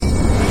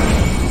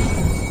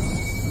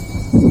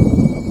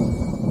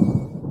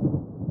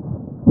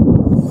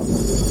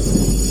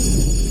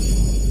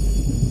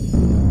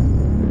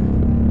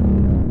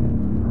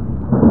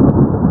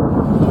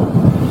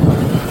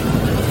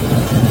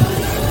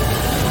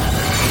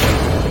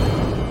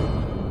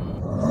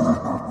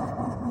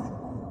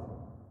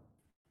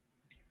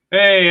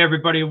Hey,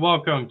 everybody.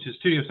 Welcome to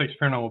Studio 6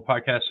 Paranormal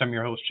Podcast. I'm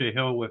your host, Jay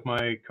Hill, with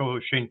my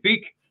co-host, Shane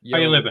Feek. How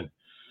you living?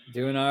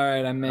 Doing all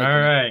right. I'm making all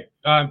right.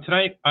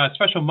 Tonight,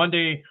 special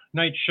Monday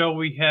night show,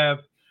 we have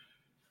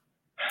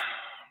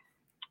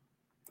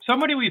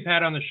somebody we've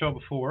had on the show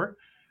before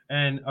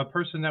and a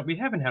person that we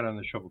haven't had on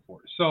the show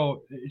before.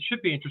 So it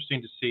should be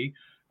interesting to see.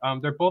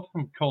 They're both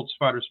from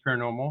Coldspotters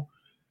Paranormal,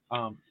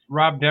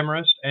 Robb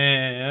Demarest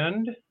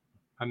and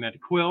Amanda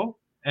Quill.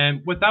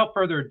 And without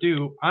further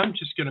ado,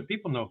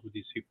 people know who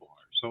these people are.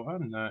 So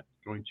I'm not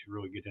going to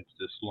really get into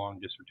this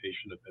long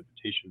dissertation of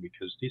invitation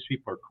because these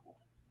people are cool.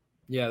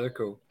 Yeah, they're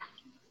cool.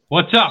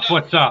 What's up?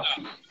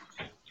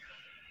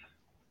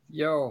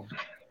 Yo.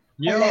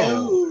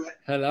 Hello.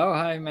 Hello.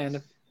 Hi,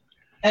 Amanda.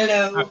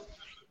 Hello.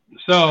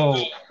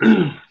 So,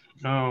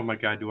 oh my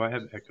God, do I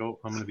have echo?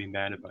 I'm going to be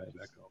mad if I have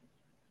echo.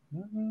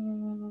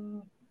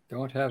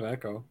 Don't have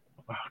echo.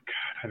 Oh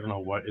God, I don't know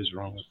what is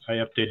wrong with I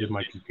updated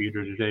my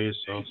computer today,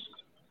 so.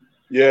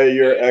 Yeah,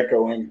 you're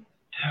echoing.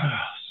 Oh,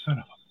 son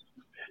of a bitch.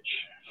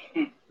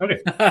 Okay.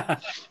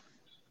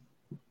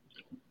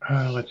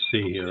 Let's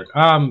see here.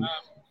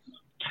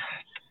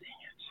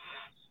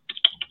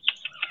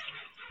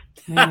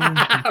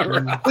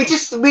 We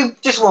just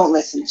won't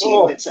listen to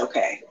you. It's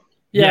okay.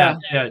 Yeah.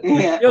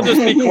 You'll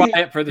just be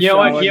quiet for the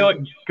show. You know what?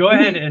 Go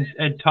ahead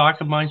and talk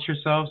amongst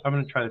yourselves. I'm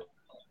going to try this.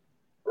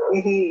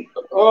 Mm-hmm.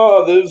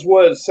 Oh, this is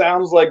what it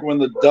sounds like when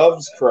the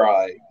doves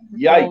cry.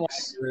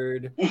 Yikes.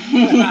 Oh,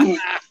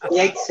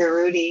 Yikes,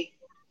 Rudy.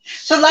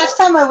 So last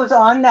time I was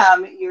on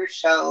your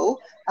show,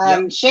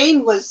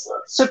 Shane was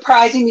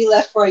surprising me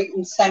left, right,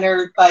 and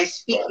center by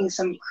speaking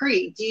some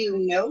Cree. Do you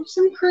know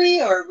some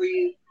Cree, or were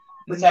you?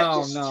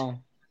 No.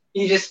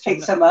 You just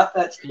picked some up.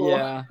 That's cool.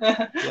 Yeah.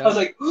 I was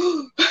like,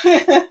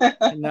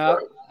 no,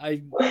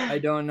 I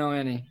don't know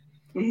any.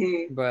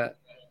 Mm-hmm. But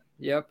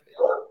yep.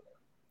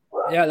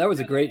 Yeah, that was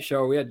a great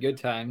show. We had good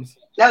times.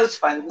 That was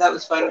fun.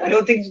 I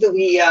don't think that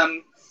we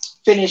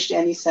finished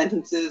any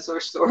sentences or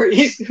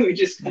stories. We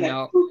just kind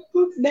of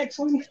next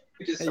one.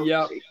 Which is so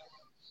funny.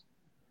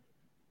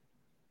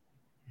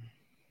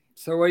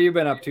 So what have you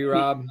been up to,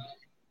 Rob?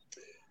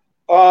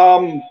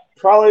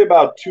 Probably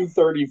about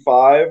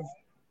 2:35.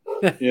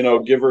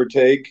 Give or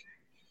take.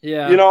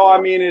 Yeah.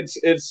 I mean,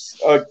 it's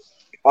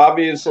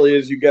obviously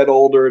as you get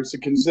older, it's a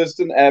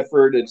consistent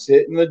effort. It's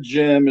hitting the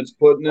gym. It's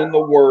putting in the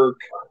work.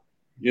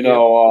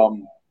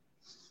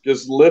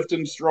 Just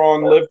lifting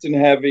strong, lifting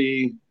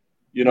heavy.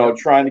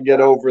 Trying to get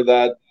over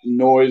that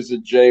noise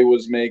that Jay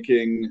was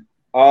making.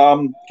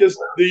 Just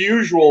the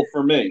usual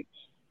for me.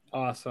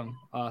 Awesome.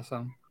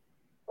 And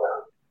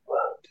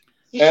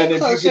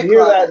if you can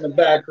hear that in the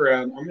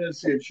background, I'm going to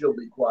see if she'll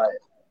be quiet.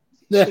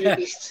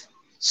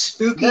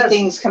 Spooky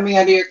things coming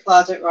out of your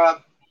closet,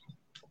 Rob.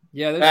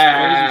 Yeah, there's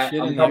crazy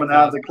shit I'm coming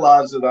out of the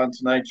closet on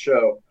tonight's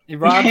show.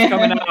 Rob's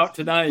coming out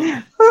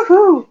tonight.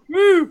 Woohoo!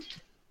 Woo!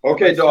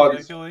 Okay,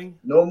 dogs.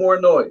 No more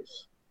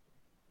noise.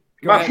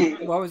 Go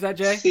ahead. What was that,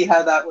 Jay? See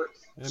how that works.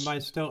 Am I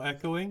still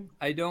echoing?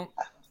 I don't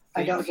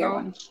hear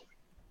one.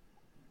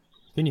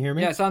 Can you hear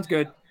me? Yeah, sounds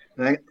good.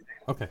 Okay.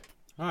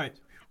 All right.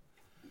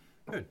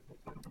 Good.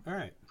 All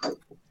right.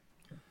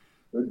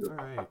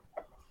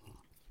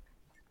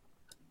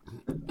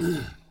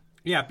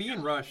 Yeah,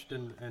 being rushed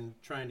and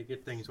trying to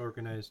get things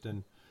organized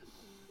and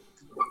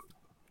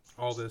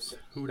all this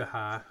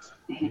hoo-ha,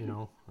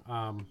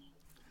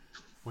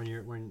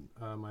 when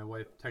my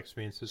wife texts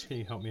me and says, "Can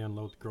you help me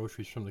unload the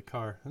groceries from the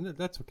car?" And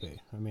that's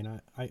okay. I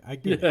mean, I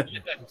get it.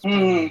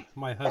 It's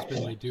my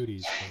husbandly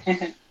duties.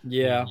 But,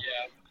 yeah.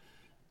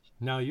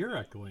 Now you're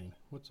echoing.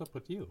 What's up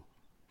with you?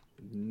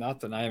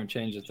 Nothing. I haven't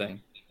changed a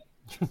thing.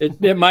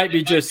 It might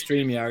be just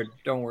StreamYard.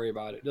 Don't worry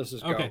about it. Let's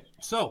just go. Okay,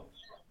 so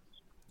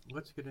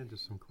let's get into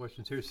some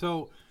questions here.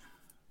 So,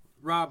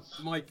 Rob,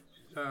 Mike,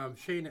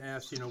 Shane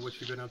asked, what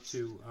you've been up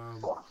to.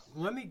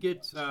 Let me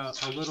get a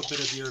little bit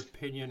of your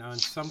opinion on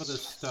some of the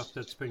stuff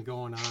that's been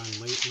going on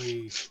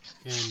lately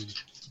in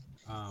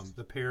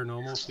the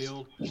paranormal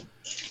field,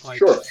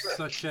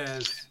 such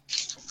as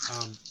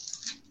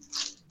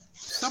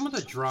some of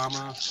the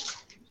drama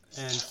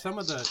and some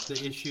of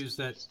the issues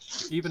that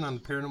even on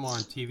the paranormal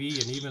on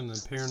TV and even the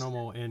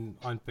paranormal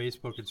on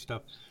Facebook and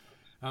stuff.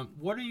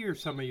 What are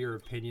some of your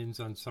opinions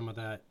on some of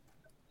that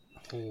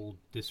whole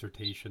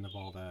dissertation of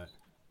all that?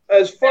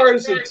 As far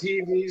as the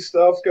TV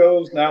stuff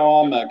goes, now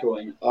I'm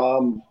echoing.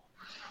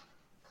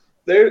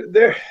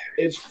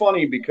 It's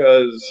funny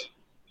because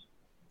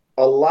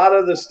a lot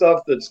of the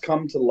stuff that's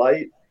come to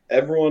light,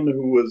 everyone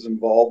who was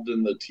involved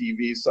in the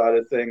TV side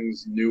of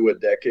things knew a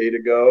decade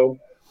ago.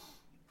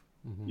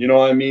 Mm-hmm. You know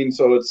what I mean?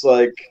 So it's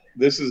like,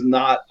 this is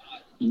not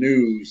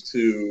news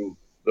to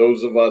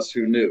those of us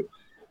who knew.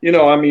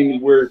 I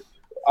mean,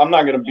 I'm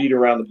not going to beat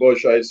around the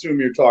bush. I assume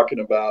you're talking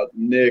about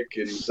Nick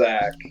and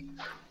Zach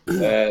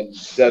and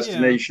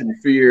Destination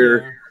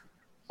Fear.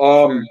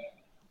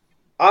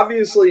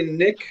 Obviously,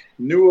 Nick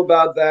knew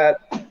about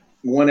that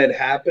when it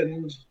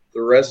happened.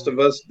 The rest of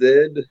us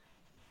did.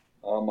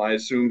 I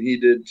assume he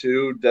did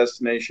too.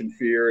 Destination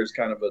Fear is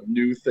kind of a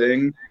new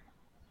thing.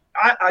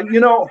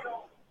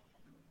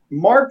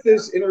 mark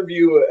this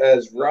interview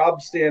as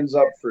Rob stands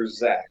up for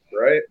Zach,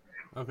 right?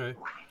 Okay.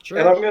 Sure.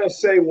 And I'm going to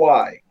say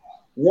why.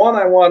 One,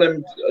 I want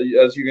him,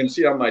 as you can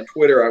see on my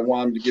Twitter, I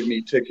want him to give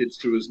me tickets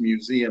to his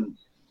museum.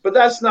 But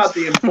that's not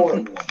the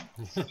important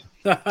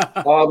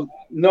one.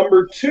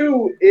 Number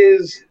two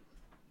is,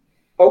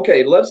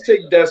 okay, let's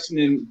take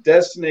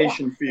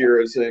Destination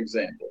Fear as an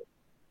example.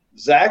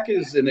 Zach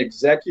is an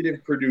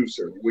executive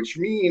producer, which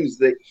means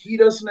that he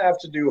doesn't have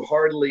to do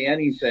hardly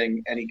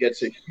anything, and he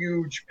gets a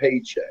huge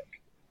paycheck.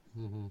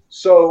 Mm-hmm.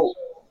 So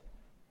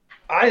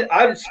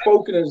I've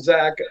spoken to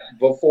Zach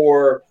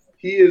before.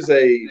 He is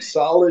a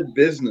solid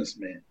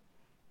businessman.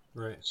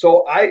 Right.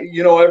 So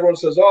everyone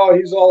says, oh,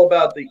 he's all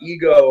about the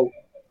ego.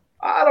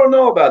 I don't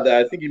know about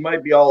that. I think he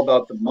might be all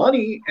about the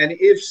money. And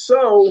if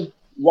so,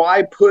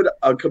 why put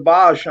a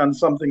kibosh on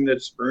something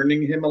that's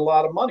earning him a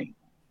lot of money?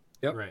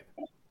 Yep. Right.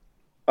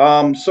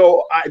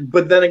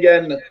 But then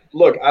again,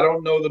 look, I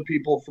don't know the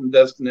people from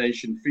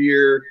Destination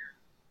Fear.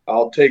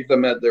 I'll take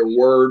them at their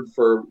word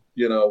for,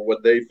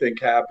 what they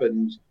think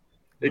happened.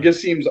 It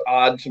just seems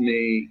odd to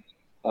me.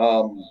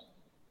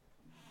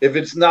 If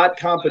it's not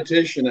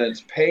competition and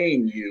it's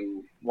paying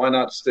you, why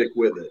not stick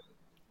with it?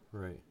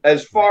 Right.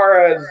 As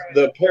far as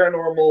the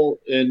paranormal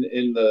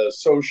in the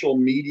social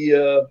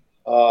media,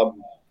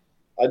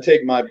 I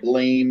take my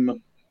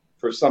blame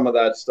for some of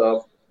that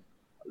stuff.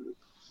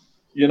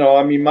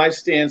 My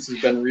stance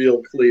has been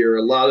real clear.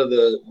 A lot of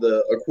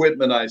the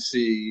equipment I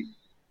see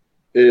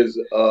is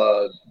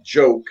a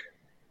joke.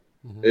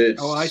 Mm-hmm.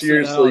 It's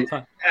seriously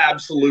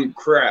absolute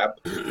crap.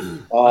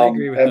 I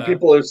agree with that.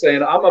 People are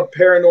saying, I'm a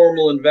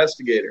paranormal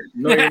investigator.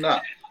 No, you're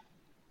not.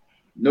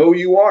 No,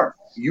 you aren't.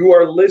 You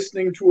are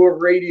listening to a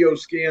radio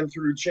scan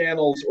through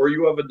channels, or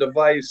you have a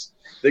device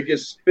that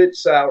just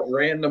spits out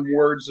random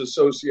words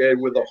associated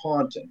with a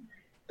haunting.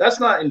 That's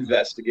not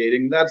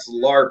investigating. That's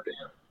LARPing.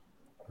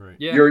 Right.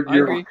 Yeah,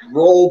 you're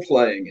role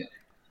playing it.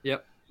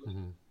 Yep.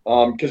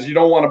 Mm-hmm. Because you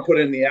don't want to put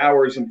in the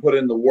hours and put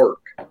in the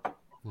work.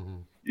 Mm-hmm.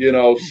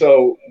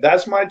 So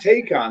that's my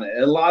take on it.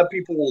 And a lot of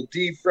people will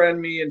defriend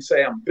me and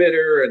say I'm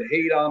bitter and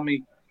hate on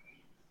me.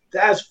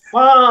 That's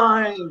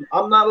fine.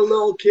 I'm not a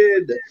little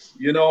kid.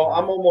 I'm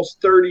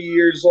almost 30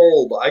 years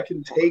old. I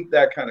can take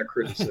that kind of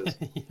criticism.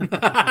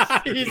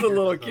 He's a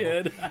little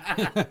kid.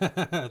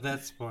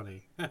 That's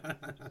funny.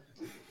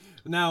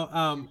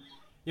 Now,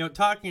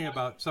 talking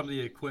about some of the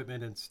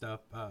equipment and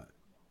stuff,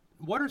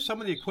 what are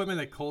some of the equipment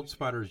that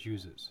Coldspotters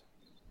uses?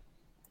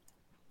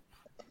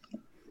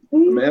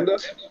 Amanda?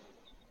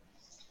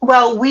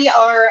 Well, we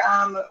are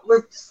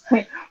we're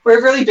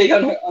really big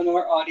on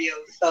our audio,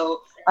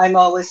 so I'm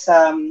always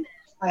I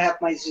have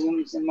my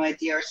Zooms and my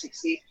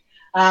DR60,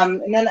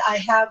 and then I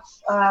have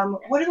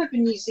what have I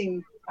been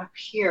using up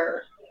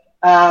here?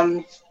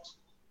 The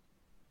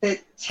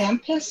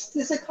Tempest,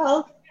 is it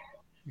called?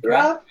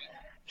 Rob?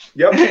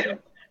 Yep.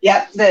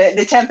 Yeah,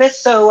 the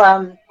Tempest. So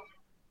and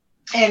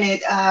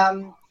it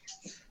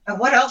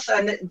what else?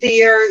 And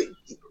the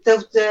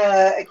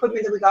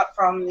equipment that we got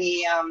from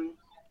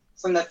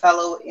the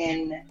fellow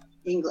in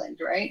England,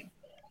 right?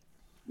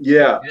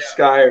 Yeah,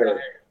 Skyer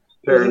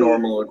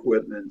paranormal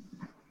equipment.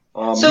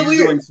 So he's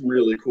doing some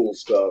really cool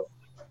stuff.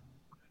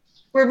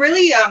 We're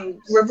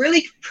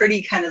really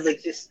pretty kind of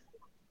like just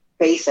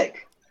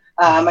basic.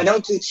 I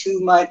don't do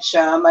too much.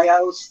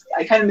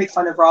 I kind of make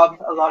fun of Rob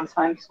a lot of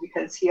times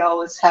because he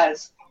always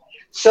has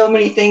so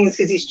many things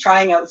because he's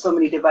trying out so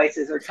many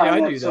devices or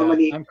trying out so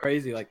many. I'm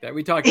crazy like that.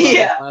 We talked about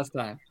this last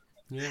time.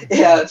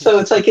 Yeah. So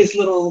it's like his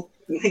little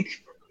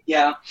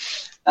yeah.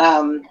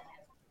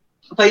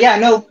 But yeah,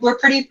 no, we're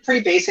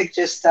pretty basic.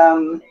 Just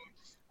Rob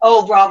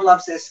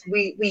loves this.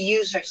 We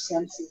use our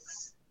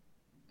senses.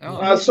 Oh,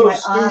 that's so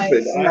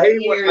stupid. I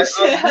really ears.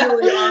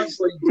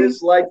 honestly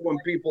dislike when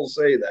people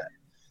say that.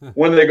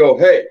 When they go,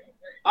 hey,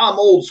 I'm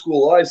old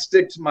school. I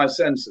stick to my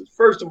senses.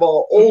 First of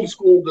all, old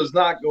school does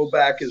not go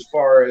back as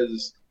far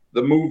as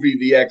the movie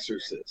The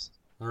Exorcist.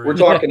 Right. We're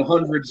talking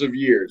hundreds of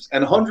years.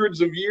 And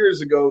hundreds of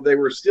years ago, they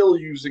were still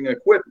using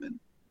equipment.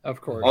 Of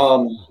course.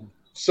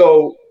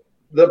 So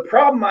the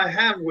problem I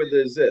have with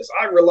it is this.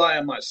 I rely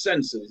on my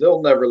senses.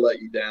 They'll never let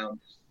you down.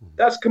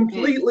 That's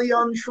completely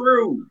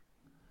untrue.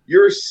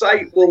 Your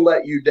sight will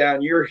let you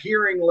down. Your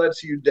hearing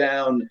lets you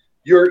down.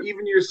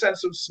 Even your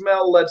sense of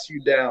smell lets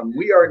you down.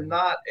 We are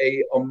not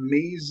a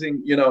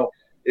amazing,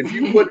 if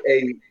you put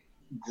a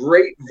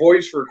great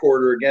voice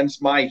recorder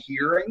against my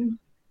hearing,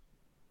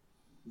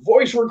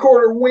 voice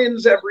recorder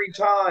wins every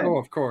time. Oh,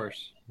 of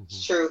course.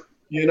 True.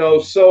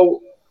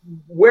 So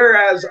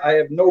whereas I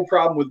have no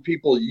problem with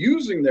people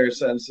using their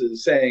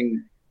senses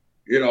saying,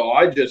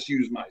 I just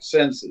use my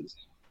senses.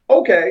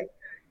 Okay.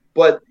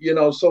 But,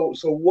 so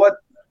what?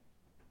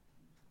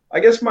 I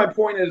guess my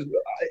point is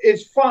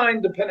it's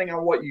fine depending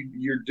on what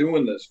you're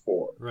doing this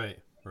for. Right.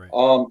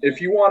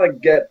 If you want to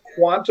get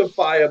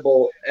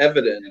quantifiable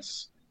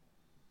evidence,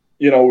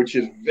 which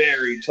is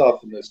very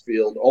tough in this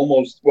field,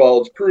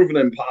 it's proven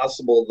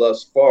impossible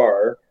thus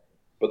far,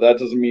 but that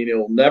doesn't mean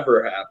it'll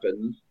never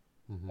happen.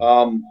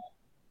 Mm-hmm.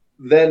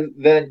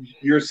 Then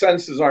your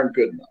senses aren't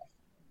good enough.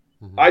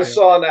 I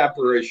saw an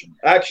apparition.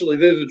 Actually,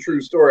 this is a true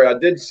story. I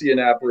did see an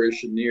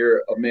apparition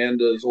near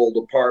Amanda's old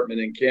apartment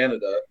in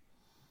Canada.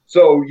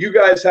 So you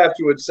guys have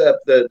to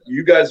accept that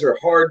you guys are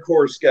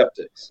hardcore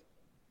skeptics.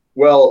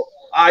 Well,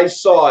 I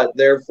saw it,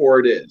 therefore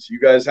it is. You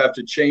guys have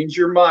to change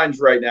your minds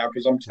right now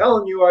because I'm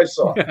telling you I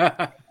saw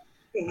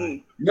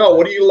it. No,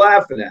 what are you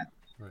laughing at?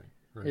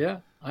 Right. Yeah,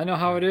 I know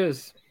how it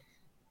is.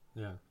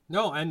 Yeah.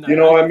 No, and you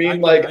know what I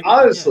mean?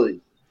 Honestly. Yeah.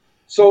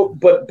 So,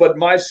 but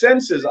my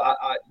sense is,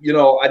 I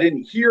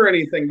didn't hear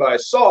anything, but I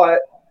saw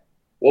it.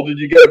 Well, did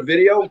you get a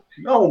video?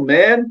 No,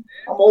 man.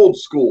 I'm old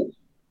school.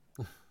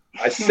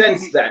 I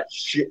sense that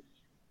shit.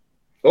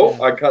 Oh,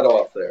 I cut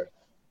off there.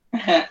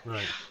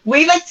 Right.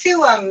 We like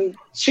to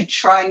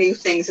try new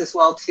things as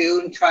well too,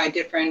 and try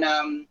different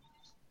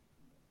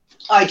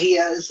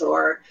ideas.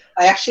 Or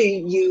I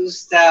actually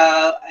used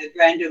a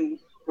random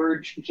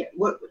word,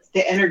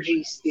 the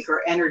energy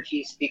speaker,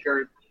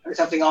 or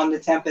something on the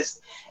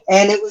Tempest,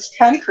 and it was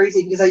kind of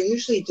crazy because I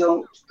usually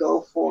don't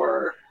go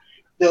for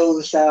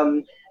those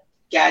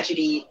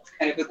gadgety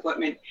kind of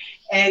equipment,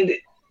 and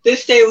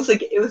this day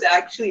it was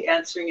actually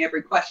answering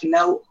every question.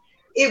 Now,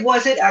 it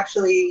wasn't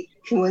actually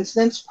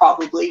coincidence,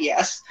 probably,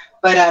 yes.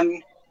 But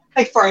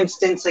like for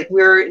instance, like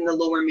we're in the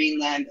lower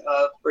mainland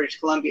of British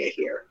Columbia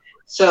here.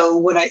 So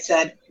when I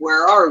said,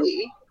 "Where are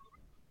we?"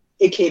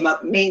 it came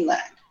up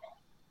mainland.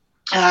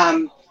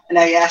 And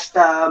I asked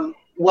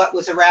what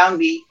was around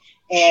me,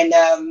 and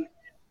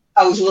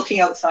I was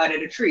looking outside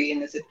at a tree,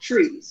 and it said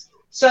trees.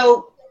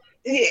 So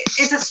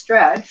it's a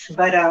stretch,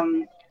 but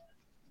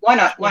why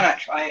not? Why not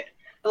try it?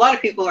 A lot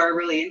of people are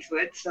really into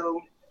it,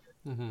 so.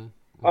 Mm-hmm.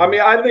 I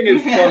mean, I think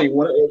it's funny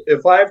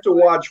if I have to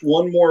watch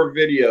one more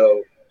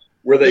video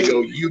where they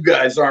go, "You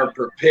guys aren't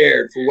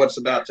prepared for what's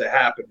about to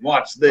happen.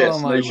 Watch this."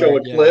 And they show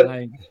a clip,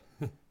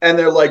 and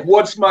they're like,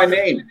 "What's my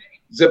name?"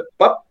 Zip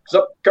up,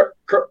 zip,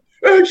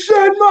 it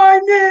said my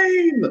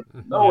name.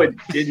 No, it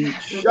didn't.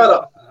 Shut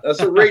up. That's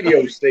a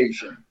radio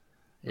station.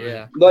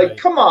 Yeah. Like,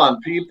 come on,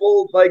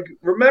 people. Like,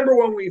 remember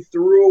when we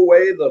threw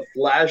away the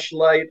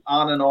flashlight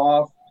on and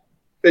off?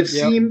 It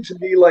seemed to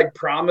be like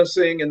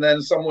promising, and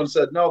then someone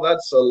said, "No,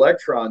 that's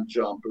electron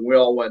jump," and we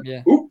all went,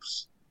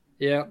 "Oops."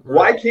 Yeah.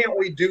 Why can't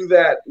we do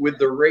that with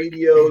the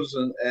radios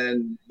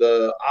and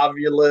the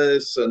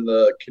Ovilus and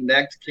the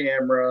Kinect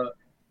camera?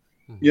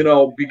 You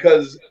know,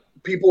 because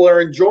people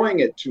are enjoying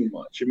it too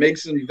much. It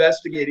makes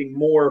investigating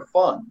more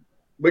fun.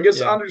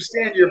 Because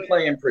understand you're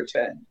playing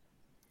pretend.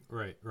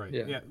 Right.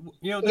 Yeah.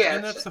 You know,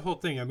 and that's the whole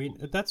thing. I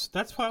mean,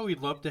 that's why we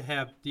love to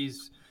have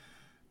these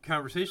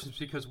conversations,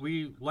 because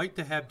we like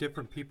to have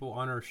different people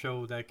on our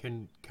show that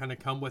can kind of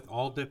come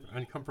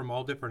from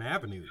all different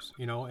avenues,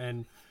 you know,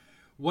 and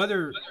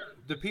whether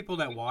the people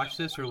that watch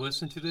this or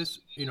listen to this,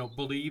 you know,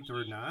 believe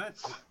or not,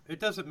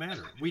 it doesn't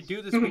matter. We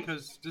do this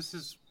because this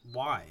is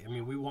why. I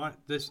mean, we want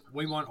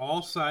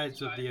all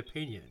sides of the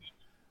opinion.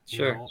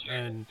 Sure. You know?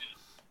 And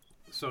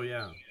so,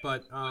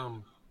 but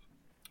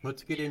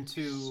let's get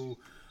into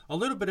a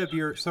little bit of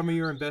some of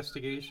your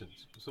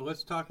investigations. So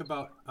let's talk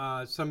about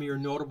some of your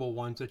notable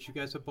ones that you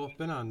guys have both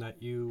been on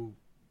that you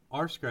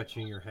are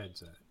scratching your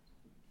heads at.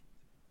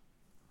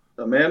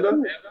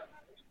 Amanda?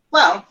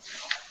 Well,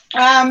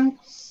 I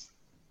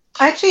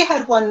actually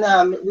had one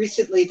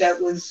recently that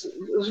was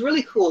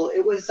really cool.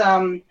 It was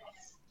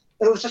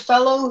a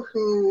fellow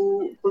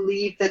who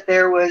believed that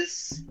there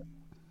was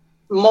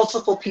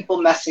multiple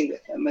people messing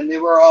with him, and they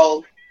were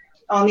all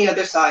on the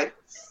other side.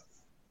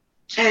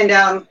 And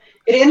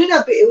it ended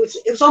up it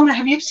was almost.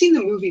 Have you ever seen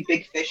the movie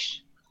Big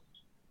Fish?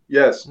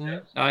 Yes.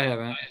 I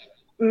haven't.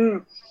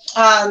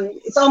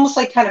 It's almost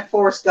like kind of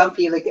Forrest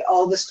Gumpy. Like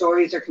all the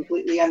stories are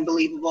completely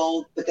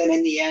unbelievable, but then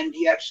in the end,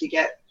 you actually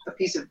get a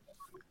piece of,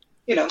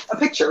 you know, a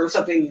picture or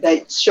something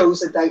that shows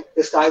that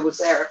this guy was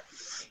there.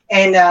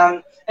 And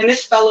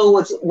this fellow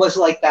was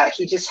like that.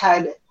 He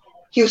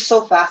was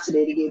so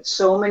fascinating. He had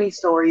so many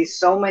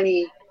stories,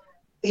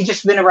 he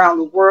just been around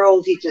the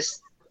world. He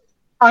just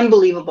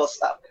unbelievable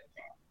stuff.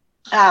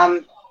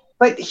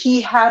 But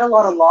he had a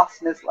lot of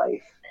loss in his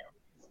life.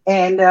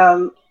 And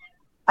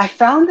I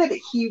found that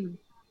he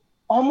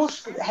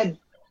almost had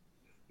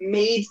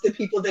made the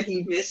people that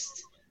he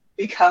missed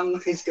become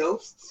his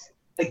ghosts,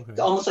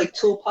 almost like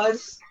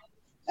tulpas,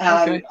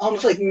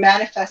 almost like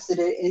manifested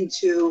it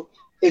into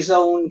his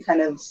own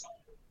kind of,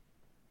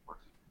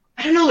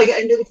 I don't know, like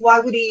why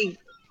would he,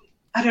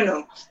 I don't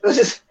know, it was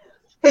just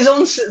his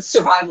own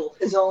survival,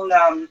 his own.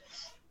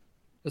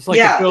 It's like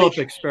a Philip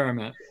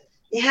experiment.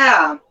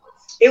 Yeah.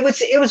 It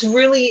was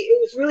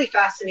really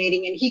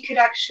fascinating, and he could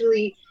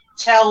actually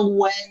tell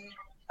when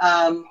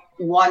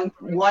one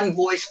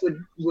voice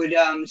would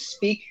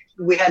speak.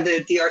 We had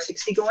the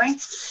DR60 going,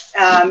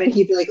 and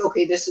he'd be like,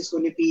 "Okay, this is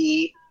going to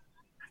be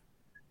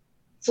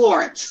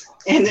Florence,"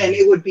 and then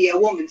it would be a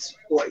woman's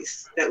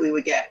voice that we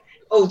would get.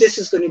 "Oh, this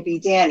is going to be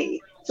Danny."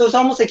 So it's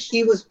almost like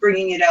he was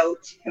bringing it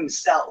out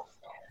himself.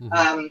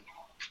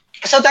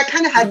 So that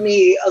kind of had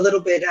me a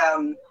little bit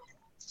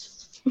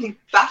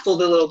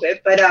baffled a little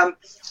bit, but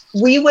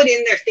we went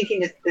in there thinking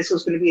that this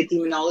was going to be a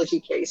demonology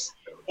case,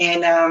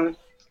 and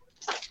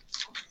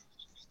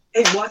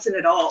it wasn't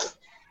at all.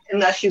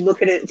 Unless you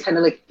look at it kind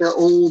of like their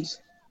old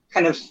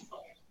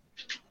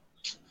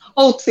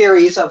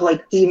theories of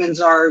like demons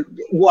are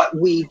what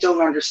we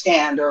don't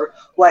understand or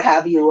what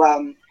have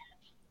you.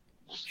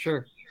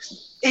 Sure.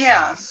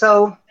 Yeah.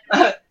 So,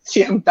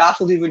 see, I'm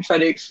baffled even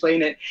trying to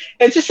explain it.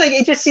 It's just like,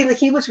 it just seemed like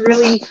he was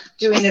really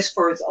doing this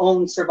for his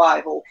own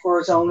survival, for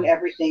his own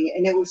everything.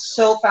 And it was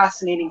so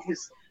fascinating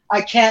because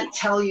I can't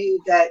tell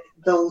you that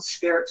those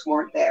spirits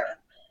weren't there.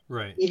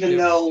 Right. Even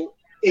though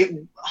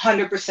it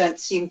 100%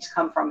 seemed to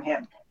come from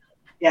him.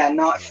 Yeah,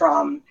 not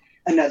from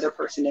another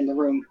person in the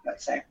room,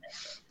 let's say.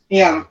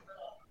 Yeah.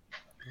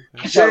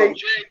 Okay. So,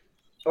 Jay,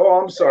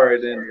 I'm sorry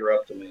to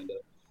interrupt, Amanda.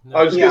 No.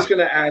 I was just going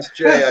to ask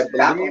Jay. I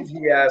believe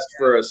he asked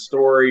for a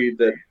story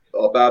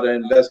about an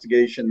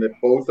investigation that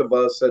both of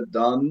us had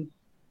done.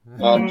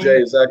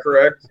 Jay, is that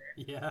correct?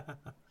 Yeah.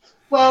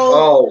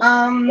 well,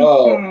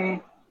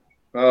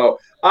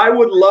 I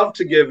would love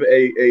to give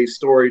a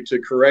story to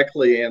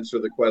correctly answer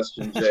the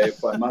question, Jay,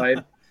 if I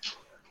might.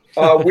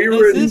 We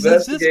were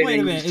investigating. Wait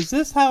a minute. Is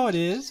this how it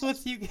is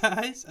with you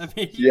guys? I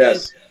mean,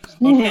 yes.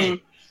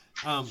 Okay.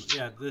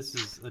 Yeah, this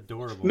is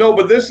adorable. No,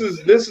 but this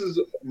is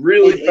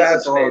really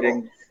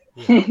fascinating.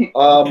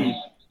 Yeah.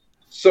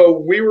 So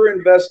we were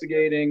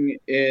investigating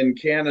in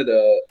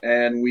Canada,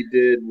 and we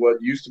did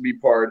what used to be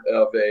part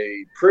of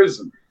a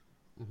prison.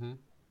 Mm-hmm.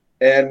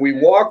 And we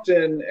walked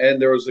in, and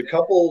there was a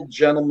couple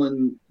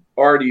gentlemen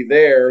already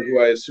there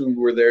who I assumed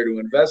were there to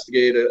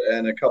investigate it,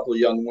 and a couple of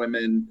young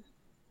women.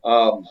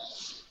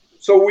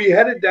 So we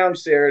headed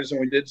downstairs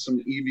and we did some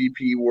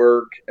EVP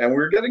work, and we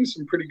were getting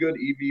some pretty good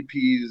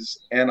EVPs.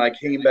 And I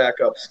came back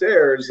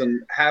upstairs,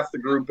 and half the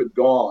group had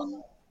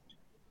gone.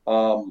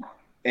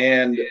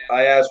 And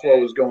I asked what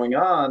was going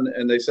on,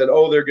 and they said,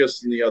 "Oh, they're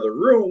just in the other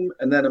room."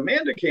 And then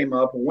Amanda came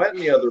up and went in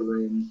the other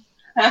room,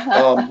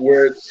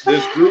 where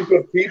this group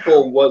of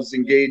people was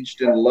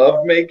engaged in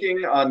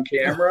lovemaking on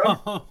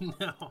camera. Oh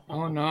no!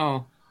 Oh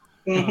no!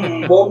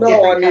 Well,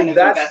 no, I mean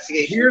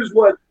here's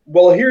what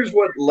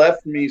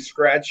left me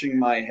scratching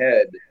my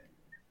head.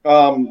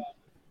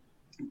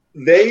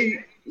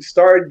 They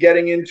started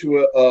getting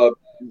into a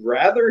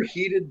rather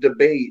heated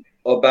debate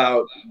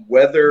about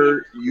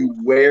whether you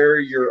wear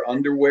your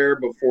underwear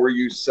before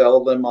you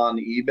sell them on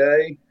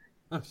eBay.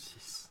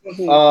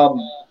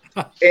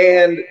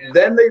 And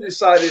then they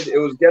decided it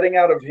was getting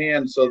out of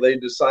hand, so they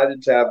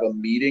decided to have a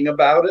meeting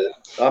about it.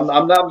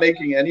 I'm not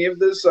making any of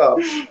this up.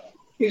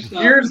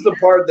 Here's the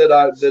part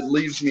that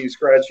leaves me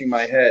scratching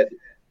my head.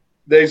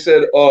 They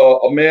said,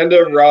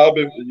 Amanda, Rob,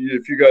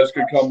 if you guys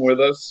could come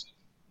with us.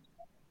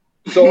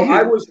 So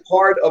I was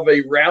part of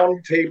a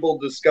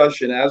roundtable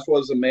discussion, as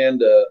was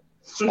Amanda,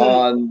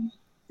 on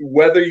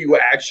whether you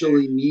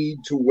actually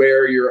need to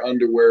wear your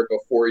underwear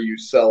before you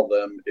sell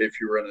them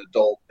if you're an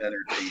adult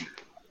entertainer.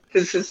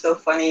 This is so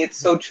funny. It's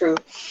so true.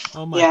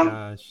 Oh my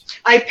gosh.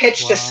 I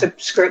pitched a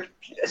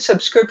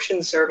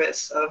subscription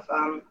service of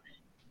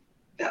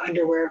the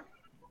underwear.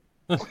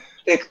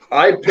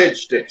 I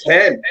pitched a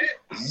 10.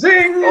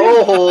 Zing!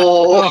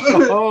 Oh.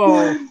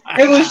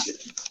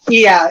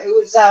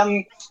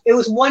 It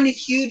was one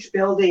huge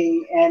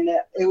building, and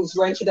it was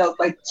rented out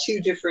by two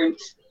different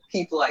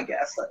people, I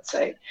guess, let's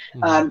say,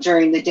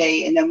 during the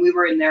day, and then we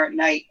were in there at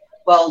night.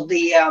 Well,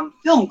 the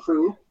film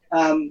crew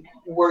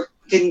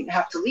didn't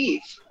have to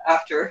leave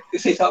after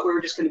because they thought we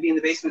were just going to be in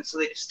the basement, so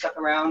they just stuck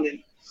around,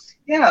 and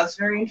it was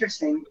very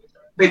interesting.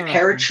 We had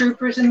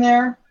paratroopers in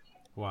there.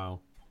 Wow.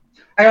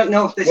 I don't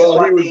know if this is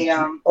what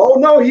Oh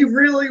no, he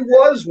really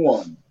was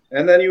one,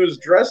 and then he was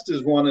dressed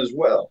as one as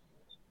well.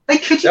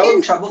 Like, could you get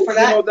in trouble for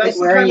that? That's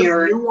like wearing the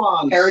your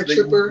nuance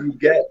paratrooper. you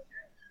get.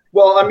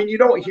 Well, I mean, you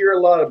don't hear a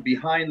lot of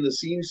behind the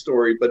scenes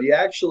story, but he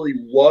actually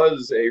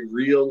was a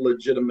real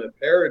legitimate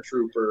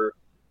paratrooper,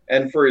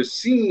 and for his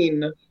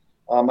scene,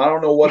 I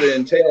don't know what it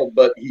entailed,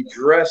 but he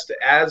dressed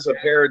as a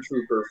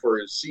paratrooper for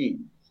his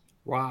scene.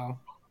 Wow.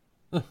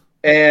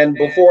 And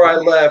before I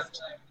left,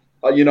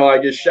 I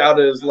just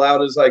shouted as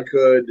loud as I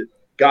could,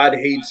 "God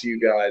hates you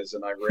guys,"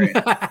 and I ran.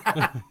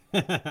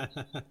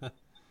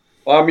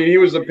 I mean, he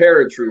was a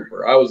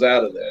paratrooper. I was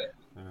out of there.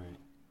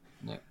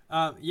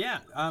 All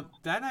right.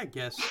 That I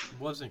guess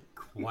wasn't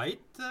quite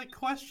the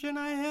question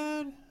I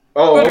had.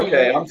 Oh,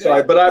 okay. I'm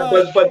sorry,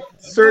 but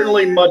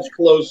certainly much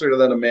closer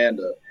than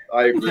Amanda.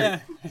 I agree. Yeah,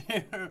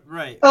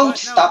 right. Oh,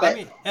 stop it! I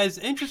mean, as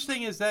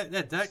interesting as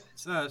that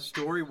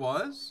story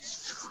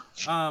was,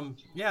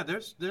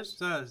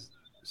 there's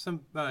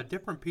some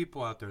different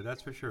people out there,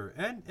 that's for sure,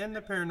 and in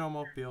the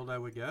paranormal field, I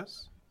would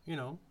guess,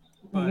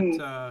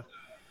 but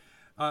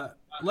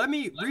let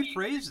me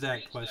rephrase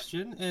that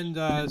question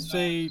and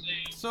say,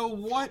 so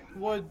what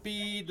would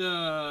be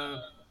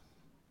the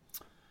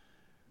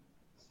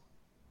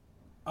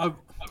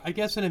I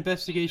guess an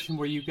investigation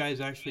where you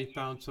guys actually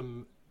found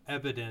some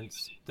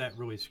evidence that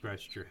really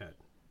scratched your head?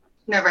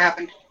 Never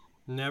happened.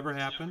 Never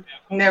happened?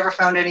 Never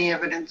found any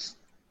evidence.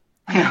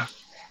 I'm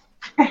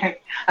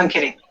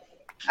kidding.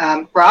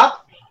 Rob?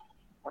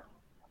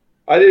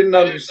 I didn't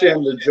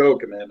understand the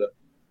joke, Amanda.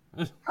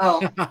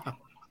 Oh.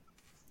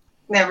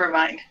 Never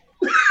mind.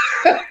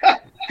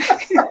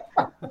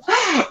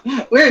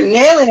 We're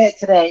nailing it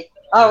today.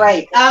 All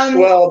right.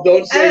 Well,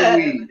 don't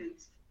say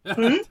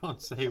we.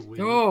 Don't say we.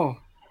 Oh,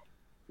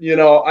 You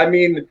know, I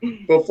mean,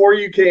 before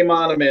you came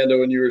on, Amanda,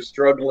 when you were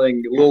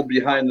struggling a little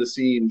behind the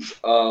scenes,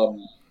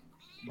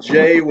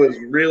 Jay was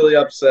really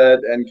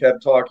upset and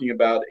kept talking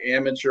about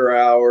amateur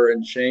hour,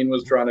 and Shane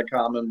was trying to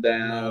calm him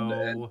down.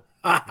 No. And,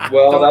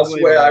 well, Don't that's the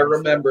believe way it. I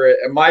remember it,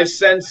 and my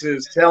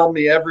senses tell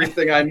me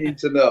everything I need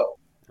to know.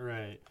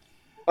 Right.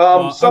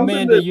 Well, Something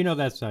Amanda, that, you know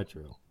that's not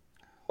true.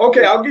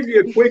 okay, I'll give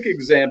you a quick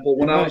example.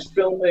 When I was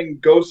filming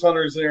Ghost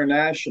Hunters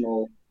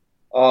International,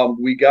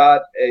 we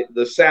got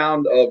the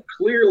sound of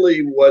clearly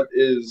what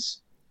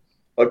is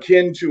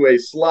akin to a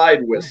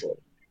slide whistle.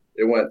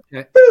 It went,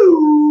 Okay.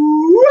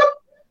 boo,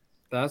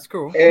 That's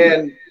cool.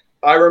 and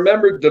I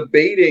remember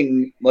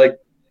debating, like,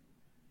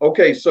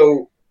 okay,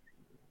 so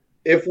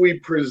if we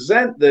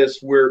present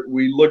this,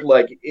 we look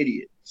like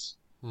idiots.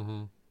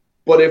 Mm-hmm.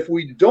 But if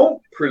we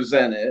don't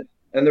present it,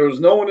 and there was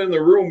no one in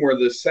the room where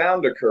the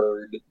sound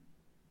occurred,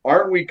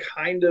 aren't we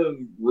kind of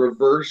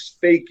reverse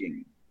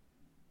faking?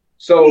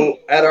 So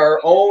at our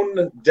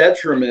own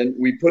detriment,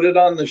 we put it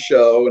on the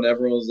show, and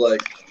everyone was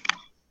like,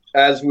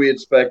 as we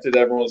expected,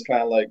 everyone was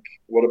kind of like,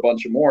 what a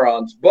bunch of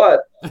morons.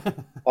 But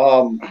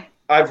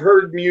I've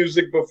heard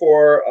music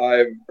before.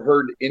 I've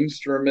heard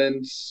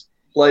instruments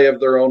play of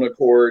their own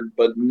accord,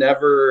 but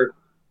never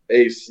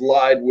a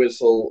slide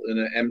whistle in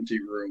an empty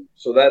room.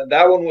 So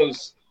that one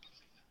was,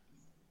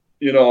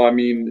 you know, I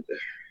mean,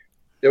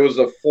 it was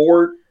a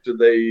fort. Did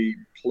they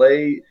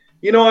play?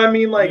 You know, I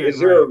mean, like, Yeah, is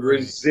there a right,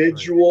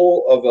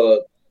 residual of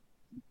a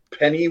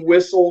penny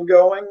whistle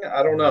going?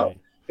 I don't know. Right.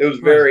 It was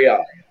very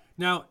odd.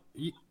 Now,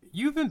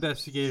 you've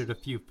investigated a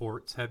few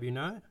forts, have you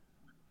not?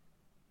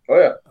 Oh,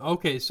 yeah.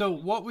 Okay, so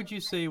what would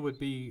you say would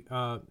be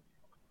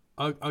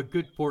a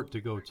good fort to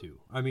go to?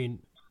 I mean,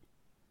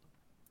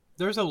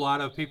 there's a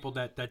lot of people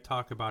that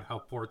talk about how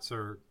forts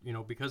are, you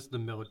know, because of the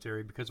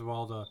military, because of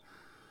all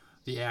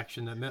the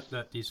action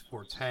that these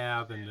forts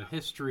have and the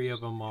history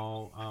of them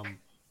all.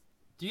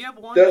 Do you have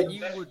one that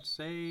you would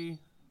say?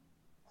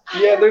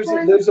 Yeah,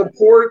 there's a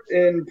port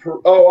in.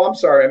 Oh, I'm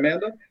sorry,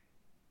 Amanda.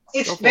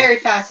 It's very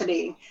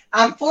fascinating.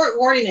 Fort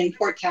Worden and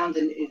Port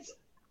Townsend is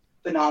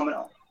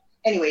phenomenal.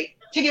 Anyway,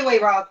 take it away,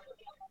 Rob.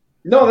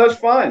 No, that's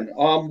fine.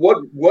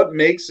 What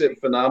makes it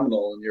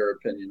phenomenal in your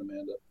opinion,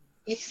 Amanda?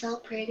 It's so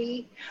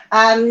pretty.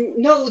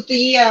 No,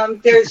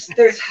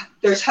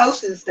 there's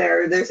houses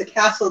there. There's a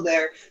castle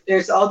there.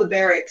 There's all the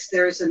barracks.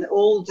 There's an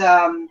old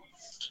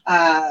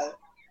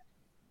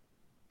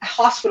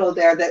hospital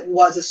there that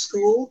was a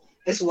school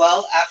as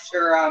well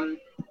after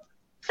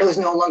it was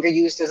no longer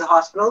used as a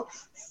hospital.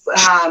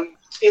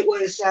 It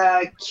was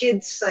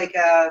kids, like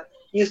a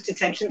youth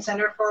detention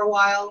center for a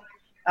while.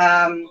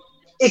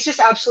 It's just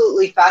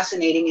absolutely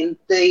fascinating, and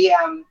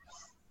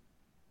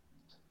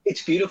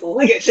it's beautiful,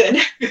 like I said.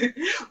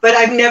 But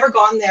I've never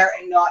gone there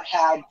and not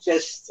had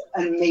just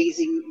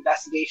amazing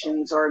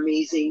investigations or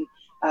amazing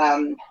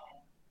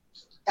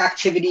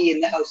activity in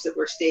the house that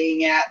we're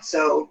staying at.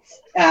 So,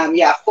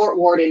 yeah, Fort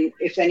Worden,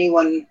 if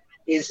anyone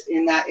is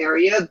in that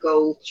area,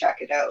 go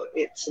check it out.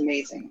 It's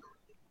amazing.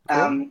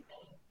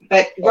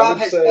 But Rob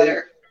has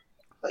better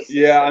places.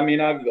 Yeah, I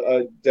mean,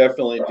 I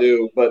definitely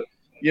do, but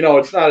you know,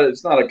 it's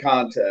not a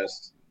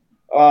contest.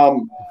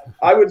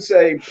 I would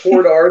say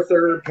Port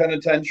Arthur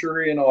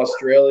Penitentiary in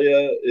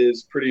Australia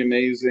is pretty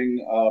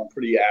amazing,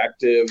 pretty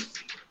active.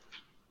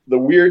 The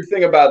weird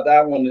thing about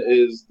that one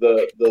is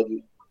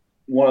the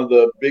one of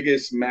the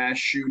biggest mass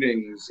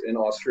shootings in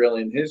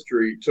Australian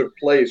history took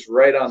place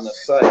right on the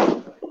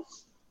site,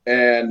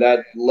 and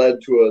that led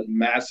to a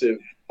massive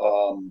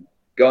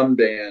gun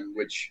ban,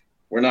 which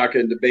we're not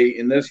going to debate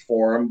in this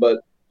forum. But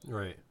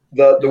right.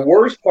 The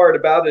worst part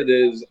about it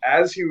is,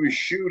 as he was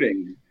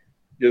shooting,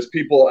 there's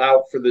people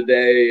out for the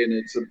day, and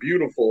it's a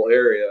beautiful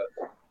area.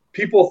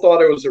 People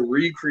thought it was a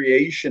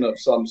recreation of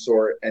some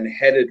sort and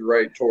headed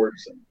right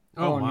towards him.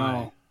 Oh my.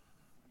 No.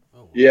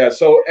 Oh, Yeah,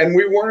 so, and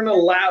we weren't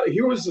allowed,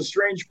 here was the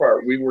strange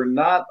part, we were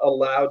not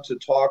allowed to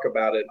talk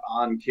about it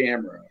on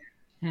camera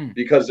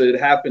because it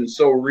happened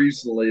so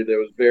recently that it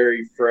was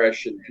very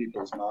fresh in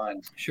people's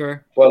minds.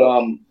 Sure. But,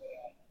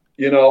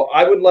 you know,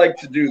 I would like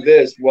to do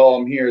this while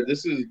I'm here.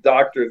 This is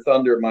Dr.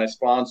 Thunder, my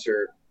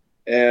sponsor.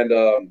 And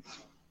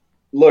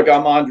look,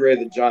 I'm Andre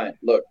the Giant.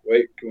 Look,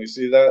 wait, can we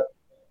see that?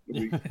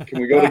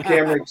 Can we go to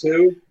camera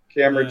two?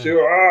 Camera two?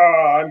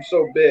 Ah, I'm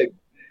so big.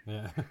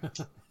 Yeah.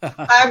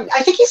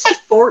 I think he said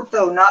fort,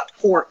 though, not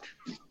port.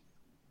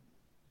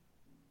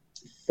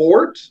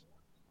 Fort?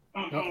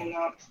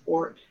 Not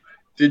fort.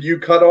 Did you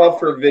cut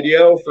off her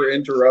video for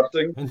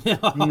interrupting?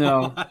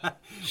 No.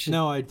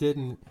 No, I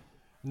didn't.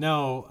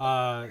 No.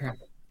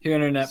 Your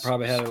internet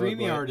probably had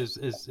StreamYard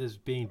is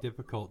being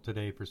difficult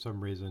today for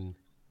some reason.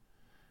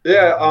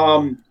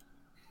 Yeah,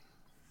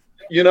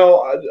 you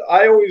know,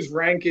 I always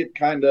rank it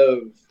kind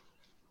of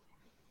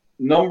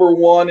number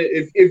one.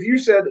 If you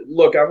said,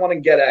 look, I want to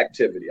get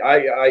activity,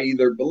 I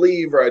either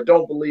believe or I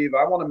don't believe.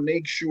 I want to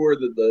make sure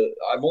that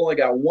I've only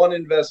got one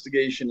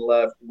investigation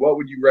left. What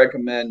would you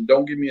recommend?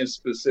 Don't give me a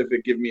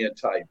specific, give me a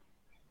type.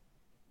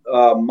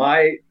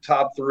 my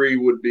top 3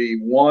 would be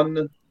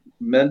 1,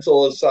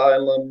 mental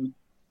asylum,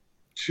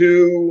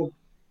 2,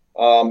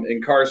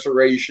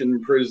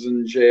 incarceration,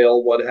 prison,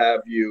 jail, what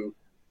have you,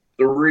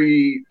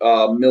 3,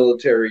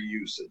 military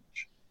usage.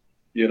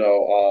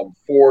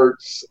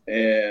 Forts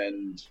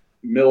and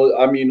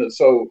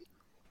so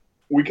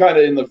we kind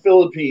of in the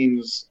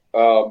Philippines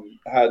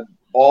had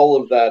all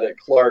of that at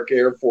Clark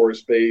Air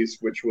Force Base,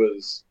 which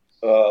was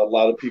a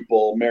lot of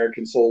people,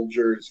 American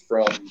soldiers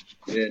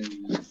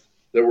that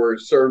were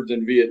served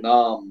in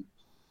Vietnam,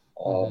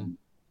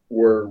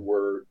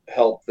 were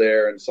helped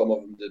there, and some of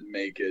them didn't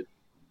make it,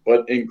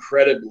 but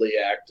incredibly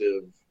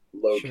active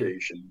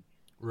location.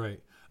 Sure.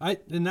 Right.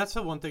 And that's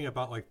the one thing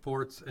about like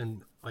forts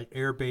and like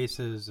air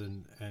bases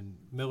and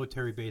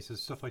military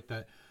bases, stuff like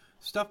that,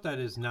 stuff that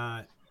is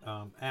not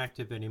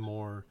active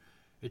anymore.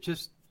 It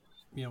just,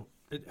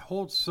 it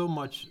holds so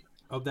much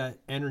of that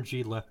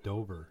energy left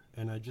over.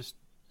 And I just,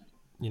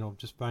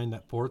 just find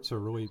that forts are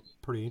really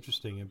pretty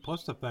interesting. And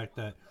plus the fact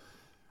that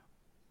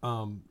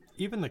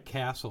even the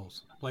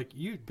castles, like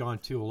you've gone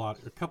to a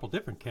couple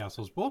different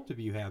castles. Both of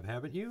you have,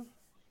 haven't you?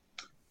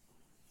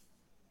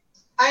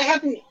 I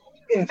haven't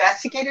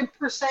investigated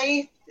per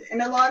se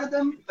in a lot of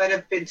them, but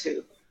I've been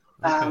to.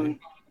 Okay.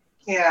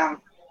 Yeah.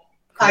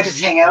 I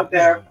just hang out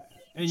there.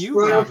 And you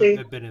have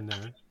been in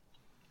there.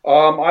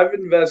 I've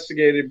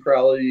investigated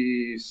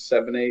probably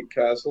 7, 8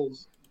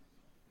 castles.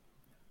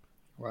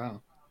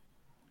 Wow.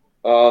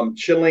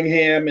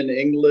 Chillingham in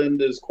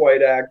England is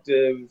quite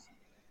active.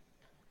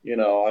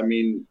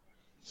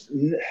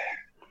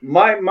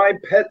 My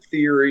pet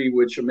theory,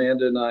 which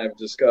Amanda and I have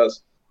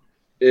discussed,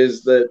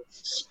 is that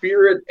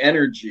spirit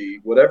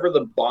energy, whatever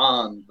the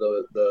bond,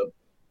 the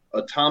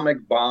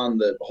atomic bond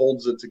that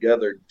holds it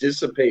together,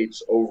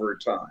 dissipates over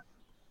time.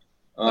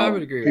 I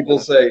would agree people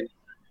with that.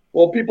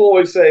 People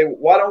always say,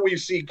 why don't we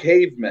see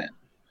cavemen?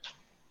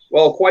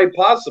 Well, quite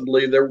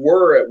possibly there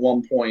were at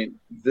one point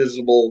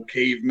visible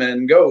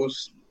cavemen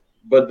ghosts,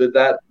 but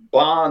that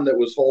bond that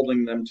was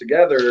holding them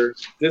together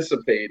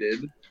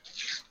dissipated.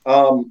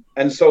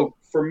 And so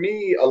for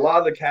me, a lot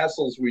of the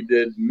castles we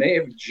did may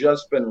have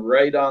just been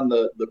right on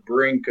the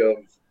brink of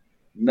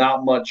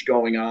not much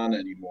going on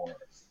anymore.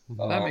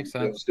 That makes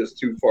sense. It was just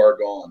too far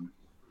gone.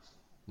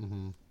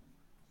 Mm-hmm.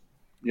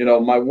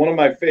 One of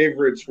my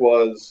favorites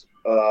was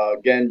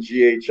again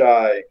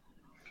GHI,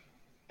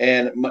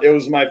 and it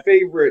was my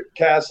favorite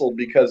castle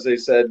because they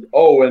said,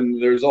 oh,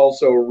 and there's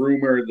also a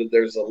rumor that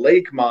there's a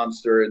lake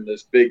monster in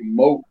this big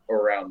moat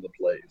around the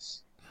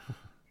place.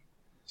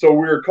 So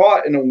we were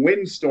caught in a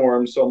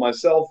windstorm, so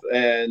myself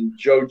and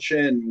Joe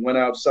Chin went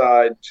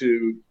outside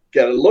to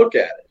get a look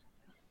at it.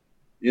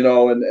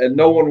 And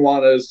no one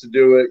wanted us to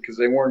do it because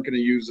they weren't going to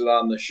use it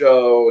on the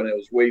show, and it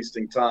was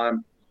wasting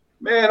time.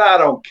 Man, I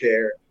don't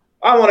care.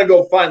 I want to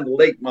go find the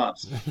lake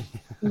monster.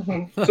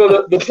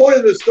 So the point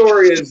of the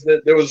story is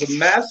that there was a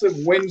massive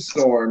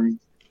windstorm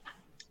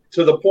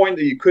to the point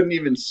that you couldn't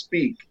even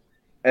speak.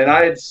 And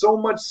I had so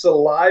much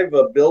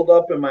saliva build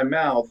up in my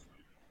mouth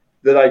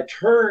that I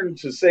turned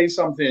to say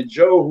something to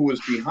Joe, who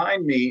was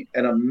behind me,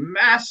 and a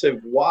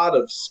massive wad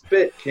of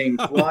spit came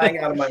flying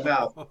out of my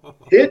mouth,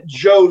 hit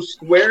Joe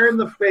square in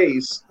the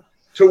face,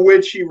 to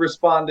which he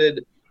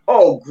responded,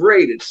 oh,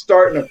 great, it's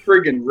starting to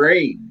friggin'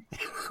 rain.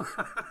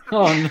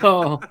 Oh,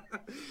 no.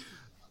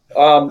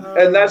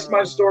 And that's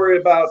my story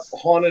about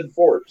haunted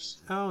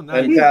forts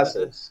and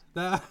castles.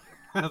 All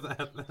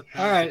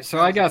right, so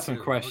I got some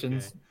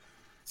questions. Okay.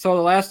 So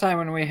the last time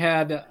when we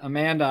had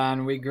Amanda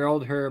on, we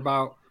grilled her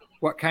about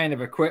what kind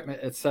of equipment,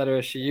 et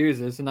cetera, she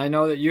uses. And I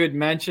know that you had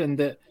mentioned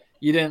that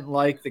you didn't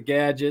like the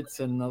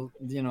gadgets and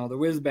the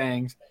whiz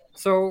bangs.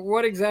 So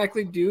what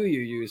exactly do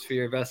you use for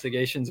your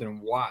investigations and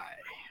why?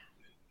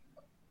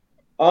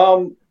 I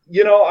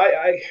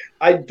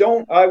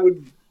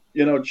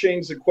would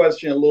change the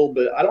question a little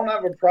bit. I don't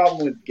have a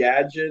problem with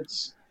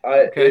gadgets.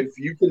 If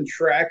you can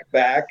track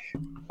back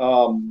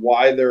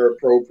why they're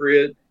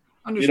appropriate.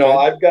 Understood.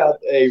 I've got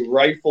a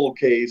rifle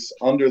case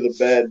under the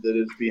bed that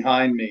is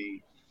behind me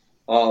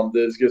that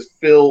is just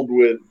filled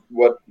with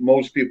what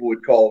most people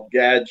would call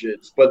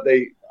gadgets, but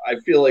I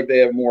feel like they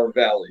have more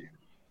value.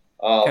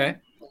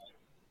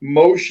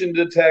 Motion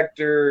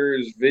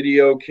detectors,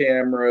 video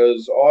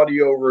cameras,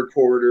 audio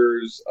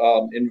recorders,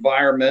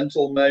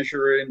 environmental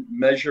measurement,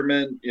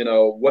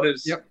 what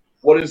is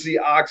the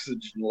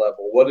oxygen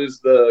level? What is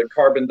the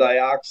carbon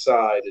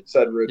dioxide, et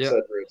cetera, et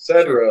cetera, et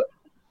cetera.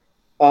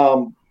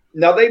 Sure.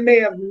 Now, they may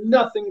have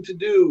nothing to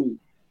do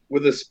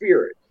with a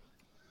spirit,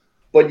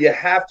 but you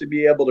have to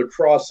be able to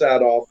cross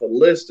that off a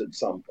list at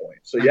some point.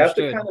 So you have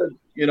to kind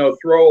of,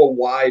 throw a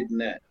wide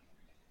net.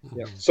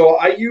 Yeah. So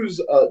I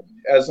use,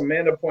 as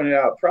Amanda pointed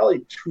out,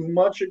 probably too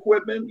much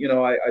equipment.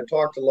 I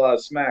talked a lot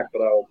of smack,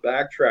 but I'll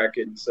backtrack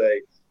it and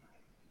say,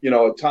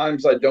 at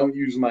times I don't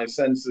use my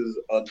senses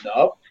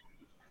enough.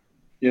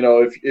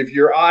 If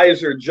your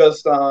eyes are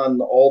just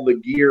on all the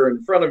gear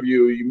in front of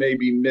you, you may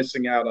be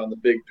missing out on the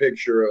big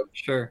picture of,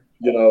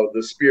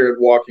 the spirit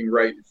walking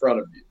right in front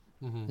of you.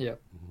 Mm-hmm. Yeah.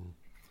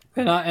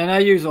 And I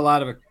use a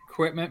lot of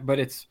equipment, but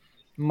it's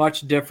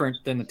much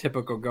different than the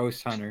typical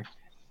ghost hunter.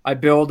 I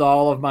build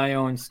all of my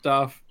own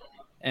stuff,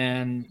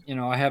 and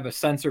I have a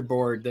sensor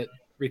board that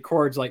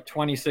records like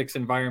 26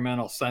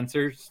 environmental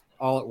sensors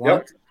all at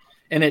once,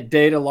 and it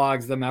data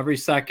logs them every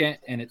second,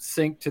 and it's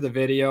synced to the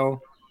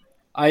video.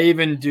 I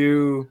even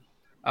do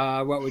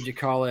what would you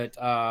call it?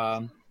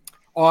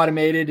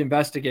 Automated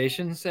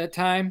investigations at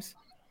times,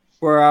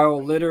 where I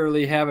will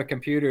literally have a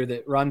computer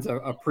that runs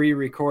a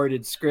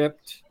pre-recorded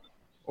script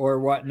or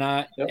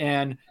whatnot,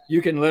 and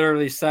you can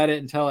literally set it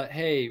and tell it,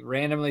 hey,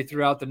 randomly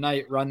throughout the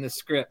night, run this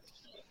script,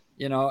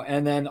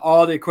 and then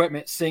all the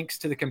equipment syncs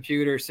to the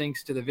computer,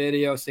 syncs to the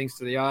video, syncs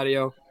to the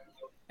audio.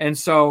 And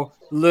so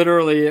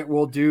literally it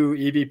will do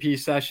EVP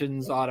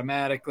sessions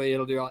automatically.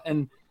 It'll do all,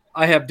 and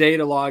I have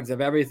data logs of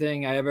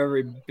everything. I have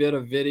every bit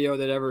of video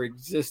that ever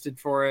existed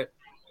for it,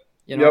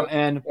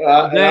 and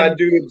I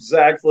do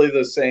exactly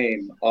the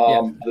same.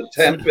 The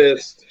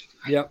Tempest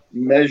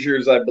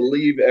measures, I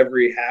believe,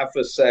 every half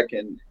a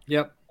second.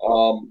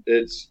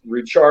 It's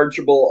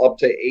rechargeable up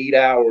to 8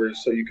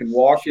 hours, so you can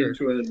walk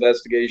into an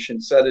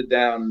investigation, set it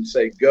down, and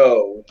say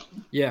go.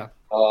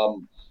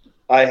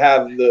 I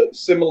have the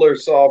similar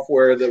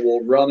software that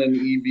will run an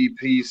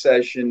EVP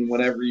session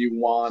whenever you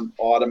want,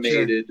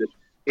 automated,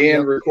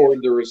 and record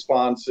the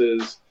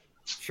responses.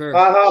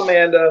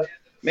 Amanda.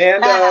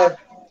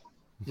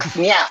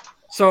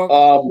 So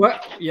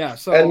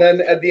So and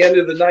then at the end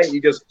of the night,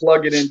 you just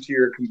plug it into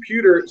your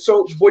computer.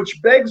 So,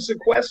 which begs the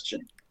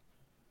question.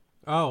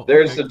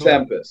 There's the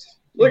Tempest.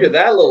 Look at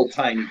that little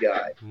tiny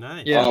guy.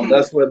 Nice.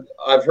 That's what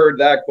I've heard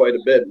that quite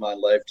a bit in my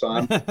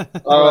lifetime.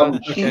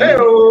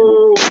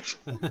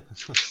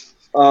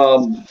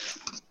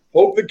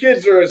 Hope the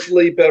kids are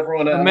asleep.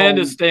 Everyone at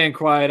Amanda's home. staying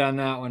quiet on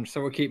that one,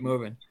 so we'll keep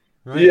moving.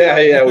 Right.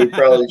 Yeah, we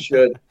probably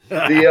should.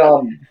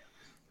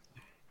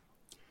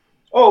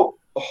 Oh,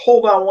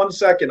 hold on 1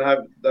 second.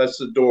 That's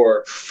the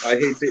door. I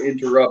hate to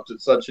interrupt at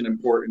such an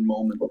important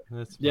moment.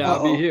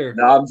 I'll be here.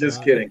 No, I'm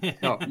just kidding.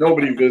 No,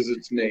 nobody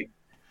visits me.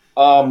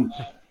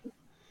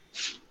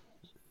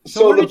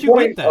 So the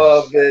point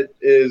of it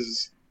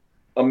is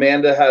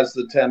Amanda has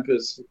the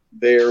Tempest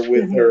there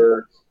with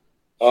her.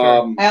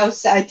 What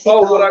I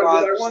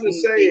want to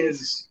say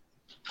is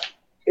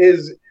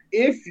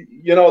if,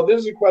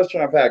 this is a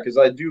question I've had, because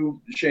I do,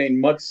 Shane,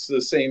 much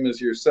the same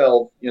as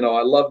yourself. I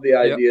love the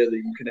idea that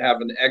you can have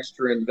an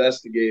extra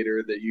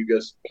investigator that you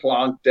just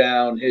plonk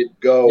down, hit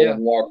go, and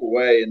walk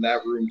away, and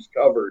that room's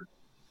covered.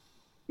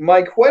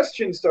 My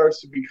question starts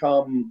to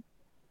become,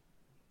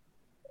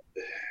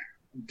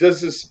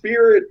 does the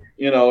spirit,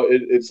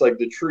 it's like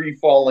the tree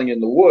falling in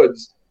the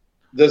woods,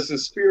 does the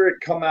spirit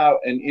come out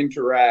and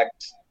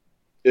interact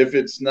if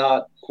it's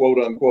not, quote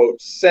unquote,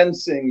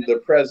 sensing the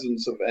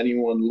presence of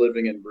anyone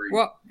living and breathing?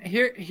 Well,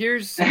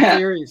 here's some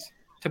theories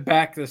to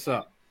back this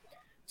up.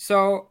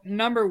 So,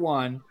 number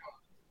one,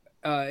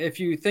 if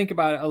you think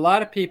about it, a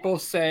lot of people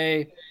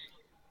say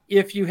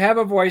if you have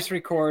a voice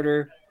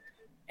recorder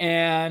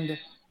and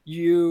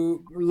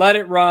you let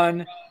it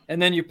run and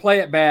then you play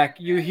it back,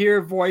 you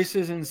hear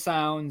voices and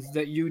sounds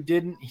that you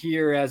didn't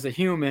hear as a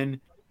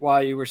human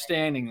while you were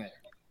standing there.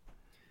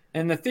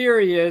 And the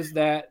theory is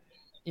that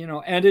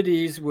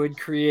entities would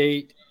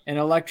create an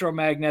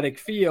electromagnetic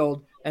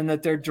field and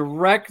that they're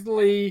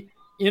directly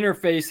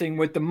interfacing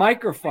with the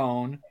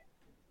microphone,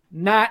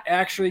 not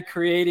actually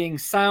creating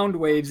sound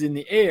waves in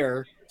the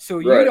air. So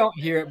you don't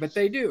hear it, but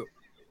they do.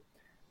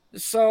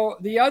 So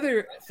the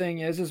other thing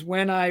is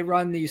when I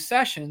run these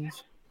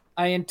sessions,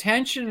 I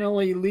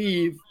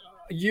intentionally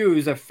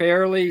use a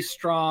fairly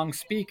strong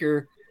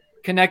speaker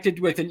connected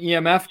with an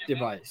EMF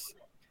device.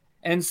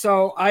 And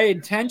so I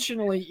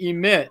intentionally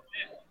emit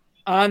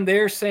on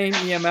their same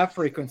EMF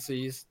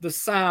frequencies the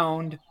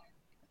sound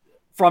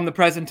from the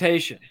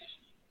presentation.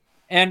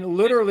 And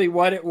literally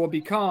what it will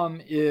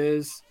become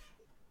is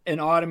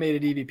an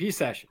automated EVP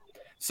session.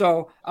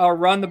 So I'll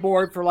run the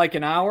board for like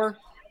an hour.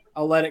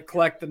 I'll let it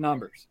collect the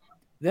numbers.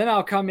 Then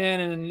I'll come in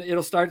and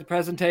it'll start the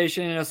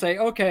presentation and it'll say,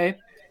 okay,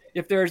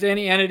 if there's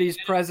any entities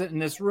present in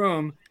this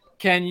room,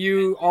 can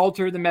you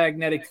alter the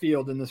magnetic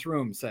field in this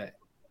room, say?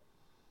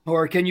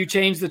 Or can you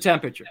change the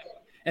temperature?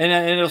 And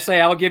it'll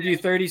say, I'll give you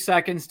 30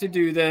 seconds to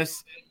do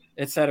this,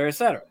 et cetera, et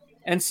cetera.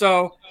 And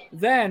so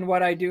then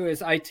what I do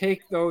is I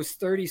take those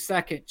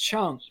 30-second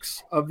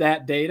chunks of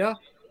that data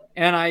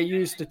and I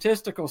use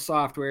statistical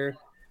software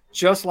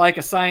just like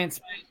a science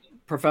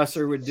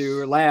professor would do,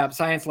 or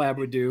science lab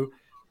would do.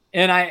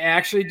 And I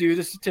actually do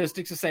the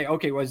statistics to say,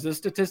 okay, was this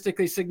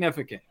statistically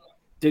significant?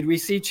 Did we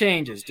see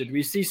changes? Did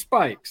we see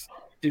spikes?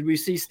 Did we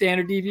see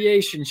standard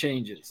deviation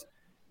changes?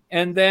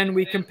 And then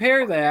we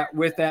compare that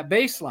with that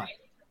baseline.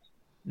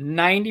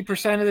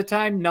 90% of the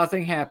time,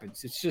 nothing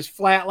happens. It's just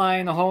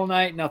flatline the whole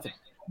night, nothing.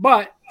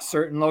 But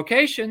certain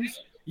locations,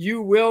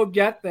 you will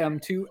get them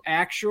to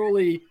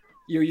actually,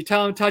 you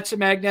tell them to touch the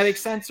magnetic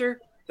sensor,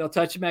 they'll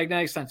touch the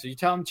magnetic sensor. You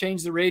tell them to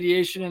change the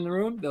radiation in the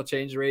room, they'll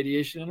change the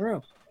radiation in the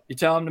room. You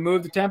tell them to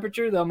move the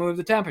temperature, they'll move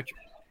the temperature.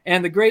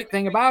 And the great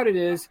thing about it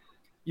is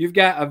you've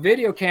got a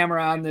video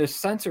camera on this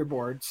sensor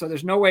board, so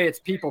there's no way it's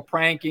people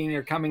pranking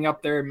or coming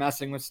up there and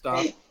messing with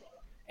stuff.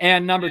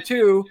 And number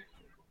two,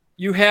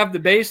 you have the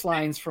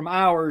baselines from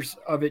hours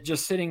of it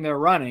just sitting there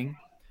running,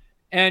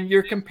 and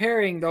you're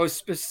comparing those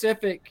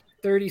specific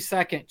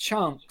 30-second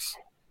chunks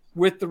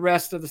with the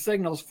rest of the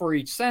signals for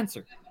each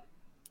sensor.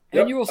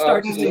 And you will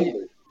start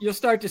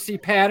to see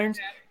patterns.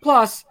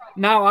 Plus,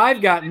 now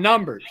I've got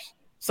numbers.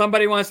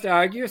 Somebody wants to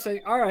argue,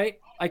 say, all right,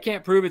 I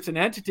can't prove it's an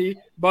entity,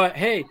 but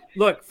hey,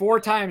 look,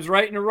 4 times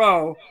right in a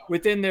row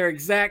within their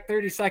exact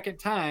 30-second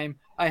time,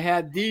 I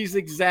had these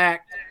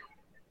exact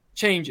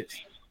changes.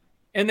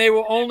 And they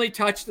will only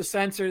touch the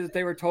sensor that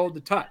they were told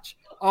to touch.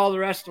 All the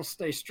rest will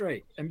stay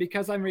straight. And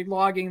because I'm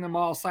relogging them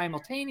all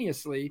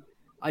simultaneously,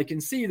 I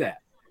can see that.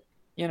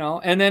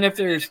 And then if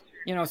there's,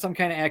 some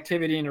kind of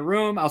activity in the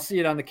room, I'll see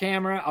it on the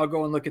camera. I'll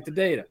go and look at the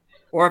data.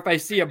 Or if I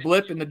see a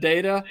blip in the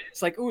data,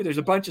 it's like, ooh, there's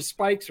a bunch of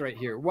spikes right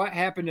here. What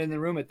happened in the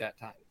room at that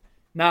time?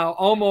 Now,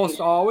 almost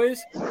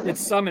always,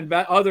 it's some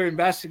other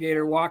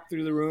investigator walked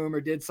through the room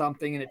or did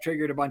something and it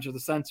triggered a bunch of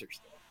the sensors.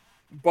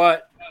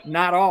 But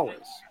not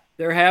always.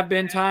 There have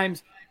been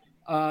times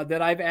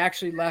that I've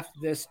actually left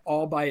this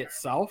all by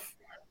itself.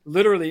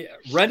 Literally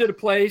rented a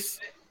place,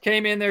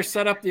 came in there,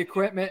 set up the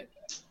equipment,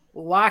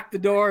 locked the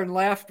door and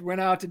left, went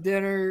out to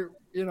dinner,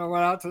 went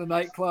out to the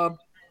nightclub,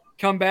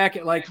 come back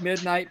at like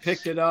midnight,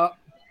 picked it up,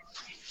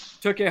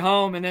 took it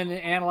home, and then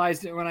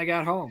analyzed it when I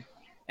got home.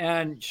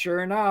 And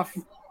sure enough,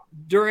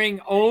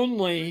 during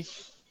only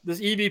the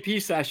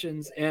EVP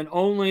sessions and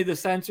only the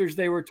sensors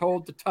they were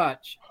told to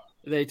touch,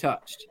 they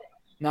touched.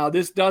 Now,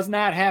 this does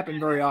not happen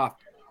very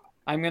often.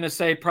 I'm going to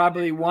say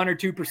probably 1 or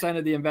 2%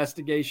 of the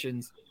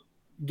investigations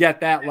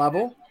get that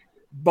level,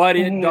 but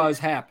it does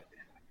happen.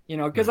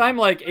 Because I'm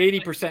like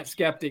 80%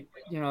 skeptic,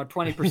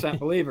 20%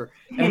 believer.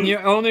 And the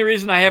only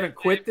reason I haven't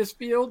quit this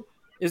field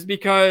is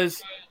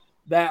because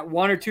that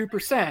 1 or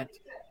 2%,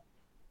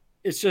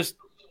 it's just,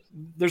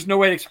 there's no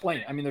way to explain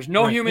it. I mean, there's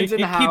no humans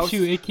in the house.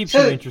 It keeps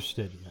you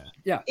interested.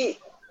 Yeah.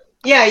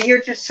 Yeah,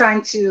 you're just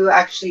trying to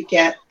actually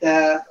get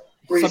the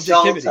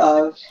results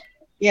of,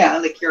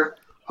 like your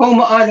home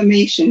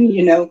automation,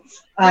 You're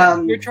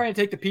trying to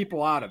take the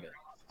people out of it.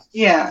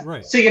 Yeah.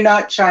 Right. So you're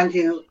not trying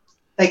to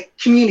like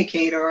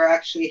communicate or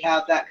actually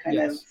have that kind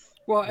of.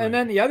 Well, and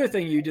then the other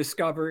thing you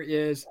discover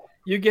is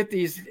you get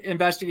these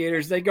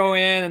investigators, they go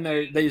in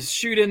and they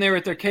shoot in there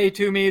with their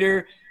K2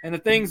 meter and the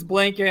thing's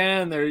blinking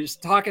and they're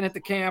just talking at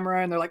the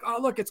camera and they're like, oh,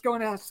 look, it's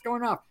going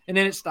off. And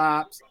then it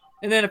stops.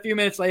 And then a few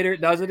minutes later,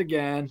 it does it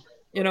again,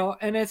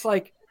 and it's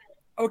like,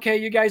 okay,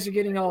 you guys are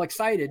getting all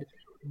excited,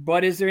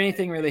 but is there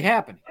anything really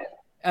happening?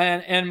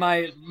 And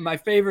my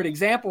favorite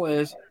example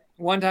is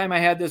one time I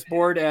had this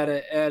board at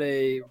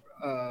a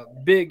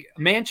big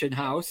mansion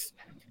house,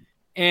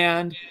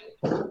 and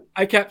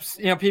I kept,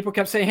 people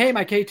kept saying, hey,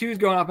 my K2 is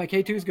going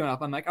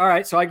off. I'm like, all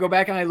right. So I go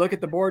back and I look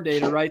at the board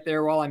data right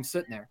there while I'm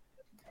sitting there.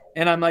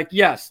 And I'm like,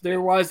 yes, there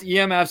was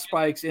EMF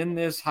spikes in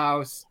this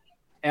house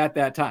at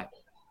that time.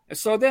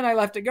 So then I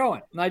left it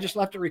going and I just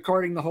left it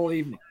recording the whole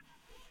evening.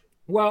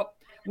 Well,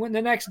 when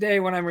the next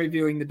day when I'm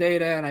reviewing the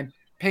data and I'm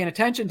paying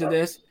attention to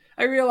this,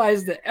 I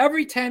realized that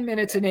every 10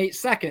 minutes and 8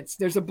 seconds,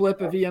 there's a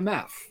blip of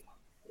EMF.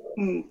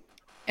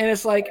 And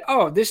it's like,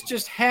 oh, this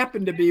just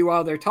happened to be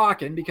while they're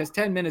talking because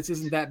 10 minutes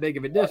isn't that big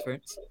of a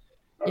difference,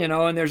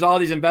 and there's all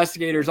these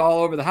investigators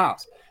all over the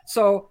house.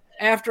 So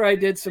after I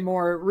did some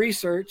more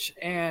research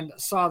and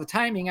saw the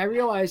timing, I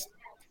realized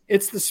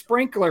it's the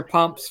sprinkler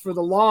pumps for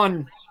the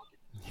lawn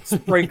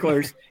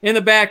sprinklers in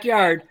the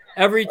backyard.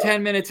 Every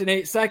 10 minutes and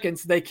 8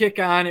 seconds, they kick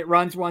on, it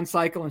runs one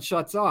cycle and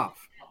shuts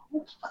off.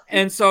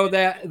 And so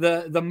that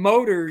the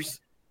motors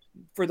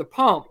for the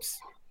pumps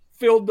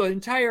filled the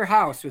entire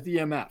house with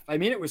EMF. I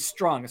mean, it was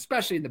strong,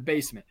 especially in the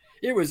basement.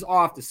 It was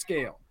off the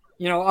scale.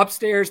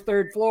 Upstairs,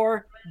 3rd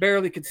floor,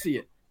 barely could see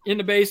it. In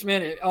the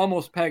basement, it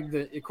almost pegged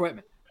the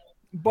equipment.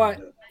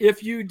 But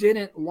if you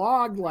didn't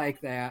log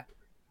like that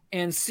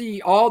and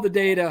see all the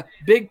data,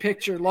 big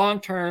picture, long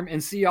term,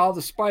 and see all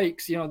the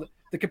spikes,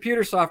 the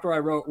computer software I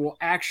wrote will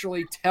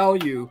actually tell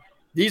you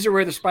these are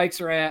where the spikes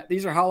are at.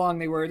 These are how long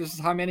they were. This is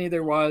how many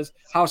there was,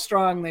 how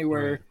strong they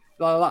were,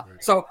 blah, blah, blah.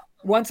 So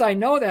once I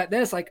know that,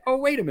 then it's like, oh,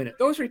 wait a minute.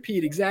 Those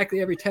repeat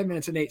exactly every 10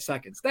 minutes and 8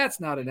 seconds. That's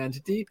not an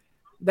entity.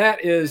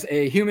 That is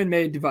a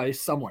human-made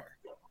device somewhere.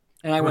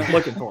 And I went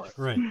looking for it.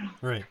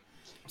 Right.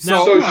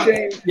 So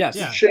Shane, yes.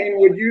 Shane,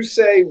 would you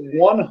say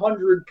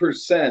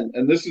 100%,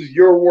 and this is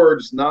your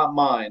words, not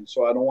mine,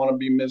 so I don't want to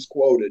be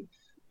misquoted,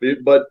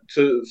 but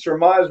to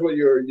surmise what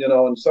you're,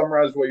 and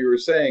summarize what you were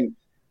saying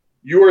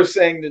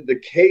that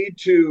the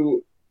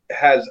K2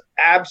 has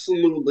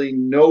absolutely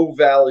no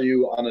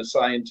value on a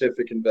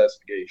scientific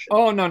investigation.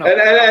 Oh, no.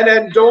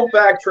 And don't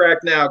backtrack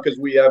now because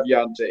we have you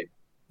on tape.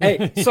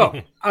 Hey,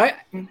 so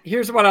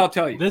here's what I'll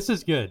tell you. This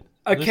is good.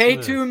 A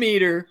K2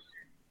 meter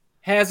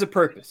has a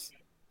purpose.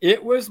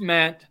 It was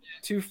meant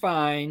to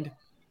find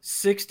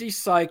 60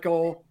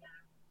 cycle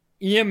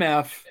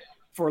EMF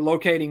for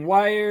locating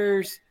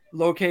wires,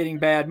 locating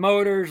bad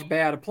motors,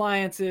 bad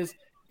appliances.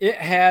 It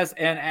has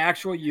an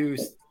actual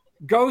use.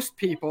 Ghost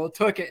people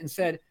took it and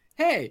said,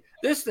 hey,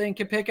 this thing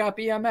can pick up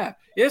EMF.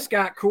 It's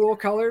got cool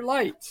colored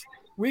lights.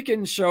 We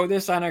can show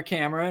this on our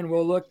camera and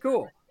we'll look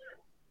cool.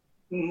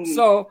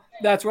 So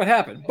that's what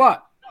happened.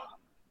 But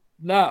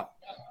now,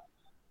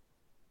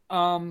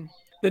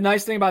 the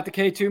nice thing about the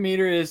K2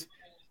 meter is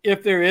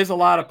if there is a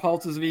lot of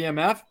pulses of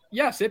EMF,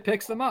 yes, it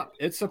picks them up.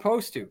 It's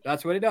supposed to.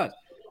 That's what it does.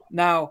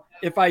 Now,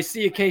 if I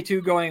see a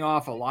K2 going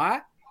off a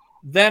lot,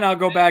 then I'll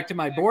go back to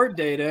my board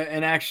data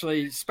and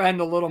actually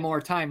spend a little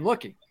more time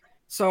looking.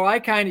 So I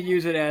kind of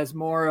use it as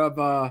more of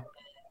a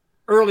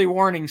early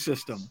warning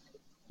system.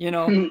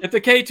 If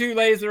the K2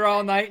 lays there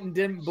all night and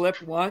didn't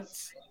blip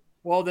once,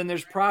 well, then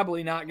there's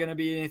probably not going to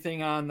be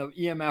anything on the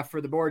EMF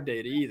for the board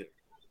data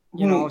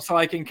either. So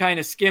I can kind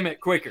of skim it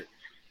quicker.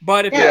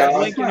 But if it's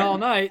blinking all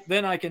night,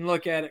 then I can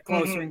look at it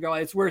closer and go,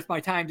 it's worth my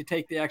time to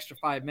take the extra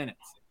 5 minutes.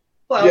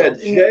 Well,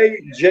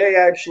 Jay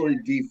actually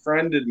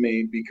defriended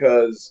me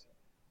because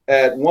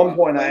at one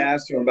point I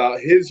asked him about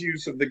his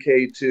use of the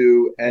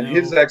K2, and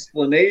his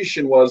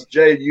explanation was,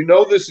 Jay,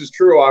 this is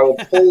true. I will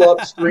pull up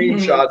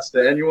screenshots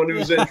to anyone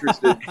who's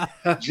interested.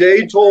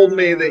 Jay told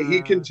me that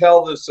he can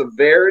tell the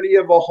severity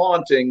of a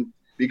haunting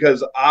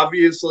because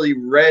obviously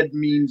red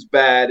means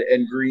bad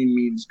and green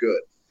means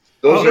good.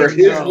 Those are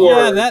his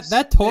words. Yeah,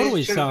 that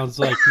totally sounds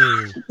like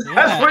me. Yeah,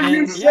 that's what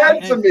you said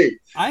to me.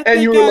 I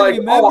think you were like,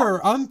 remember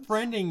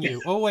unfriending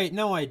you. Oh wait,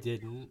 no, I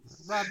didn't.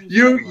 Rob,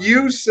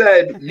 you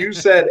said,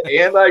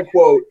 and I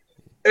quote,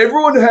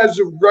 everyone has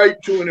a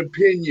right to an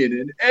opinion,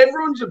 and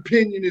everyone's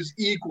opinion is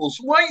equal.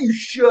 So why don't you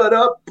shut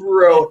up,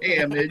 bro,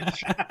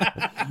 Hamage?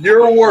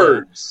 Your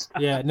words.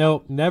 Yeah,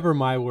 no, never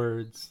my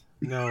words.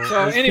 No,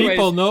 so anyways,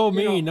 people know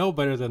me, know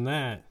better than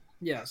that.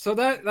 Yeah, so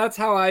that's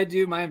how I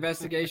do my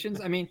investigations.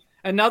 I mean,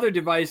 another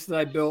device that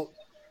I built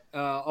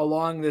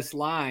along this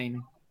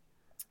line,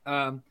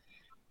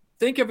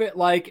 think of it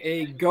like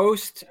a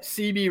ghost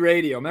CB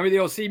radio. Remember the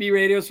old CB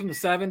radios from the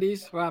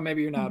 70s? Well,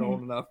 maybe you're not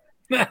old enough.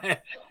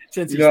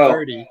 Since he's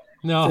 30.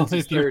 No, since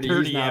he's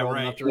 30, he's not old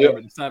enough to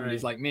remember the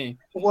 70s like me.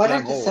 What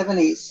are the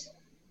 70s?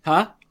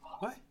 Huh?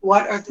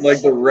 What are the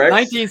like the Rex?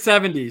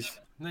 1970s.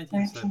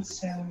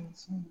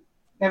 1970s.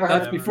 Never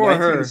heard That's of before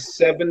her.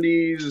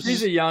 1970s.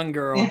 She's a young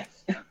girl.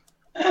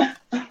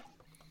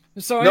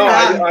 So no,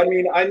 I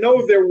mean, I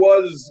know there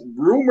was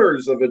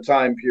rumors of a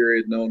time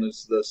period known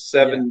as the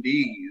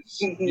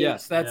 70s.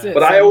 Yes, that's it.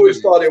 But I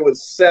always thought it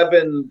was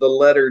 7, the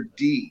letter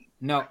D.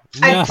 No,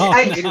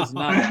 it is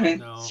not.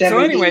 No. So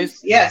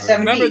anyways, 70s.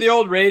 Remember the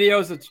old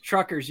radios that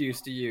truckers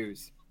used to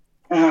use?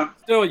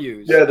 Still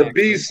use. Yeah, the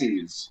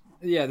BCs.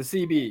 Yeah, the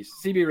CBs.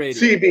 CB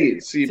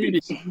radios.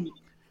 CBs.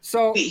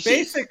 So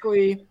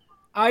basically,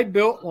 I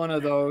built one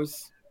of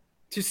those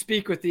to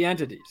speak with the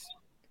entities.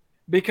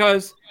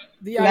 Because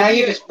the idea... Now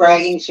you're just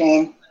bragging,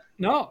 Shane.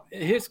 No,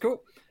 it's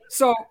cool.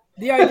 So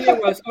the idea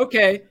was,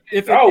 okay,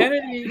 if an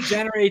entity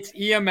generates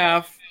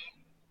EMF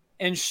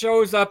and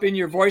shows up in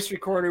your voice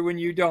recorder when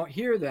you don't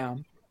hear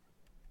them,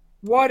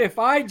 what if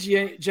I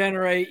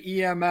generate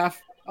EMF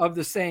of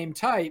the same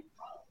type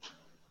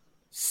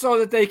so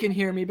that they can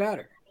hear me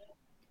better?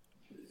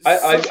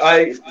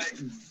 I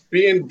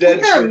being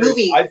dead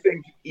serious, I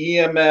think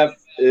EMF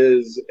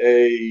is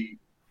a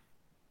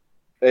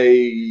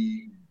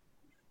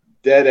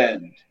dead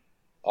end.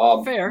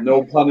 Fair.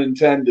 No pun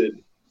intended.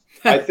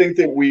 I think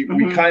that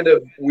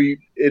we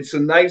it's a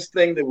nice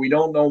thing that we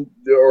don't know,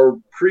 or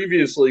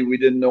previously we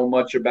didn't know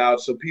much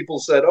about. So people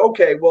said,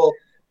 okay, well,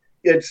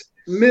 it's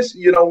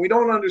we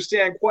don't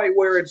understand quite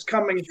where it's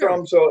coming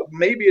from. So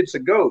maybe it's a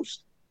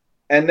ghost.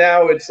 And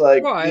now it's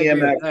like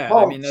EMF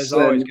pumps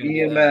and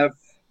EMF.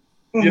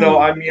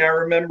 I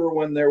remember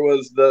when there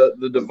was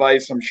the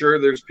device, I'm sure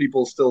there's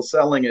people still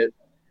selling it,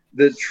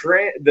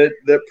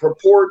 that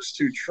purports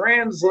to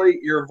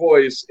translate your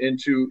voice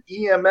into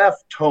EMF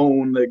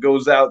tone that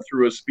goes out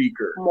through a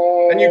speaker,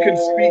 and you can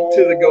speak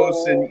to the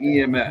ghosts in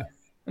EMF.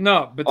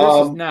 No, but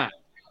this is not.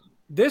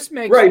 This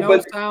makes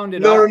no sound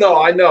at all. No.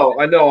 I know.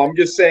 I'm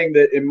just saying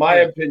that, in my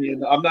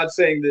opinion, I'm not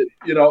saying that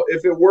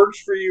if it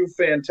works for you,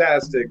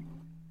 fantastic.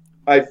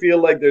 I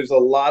feel like there's a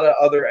lot of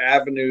other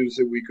avenues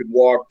that we could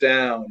walk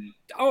down.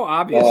 Oh,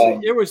 obviously,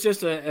 it was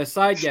just a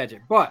side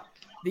gadget, but.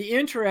 The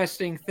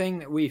interesting thing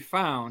that we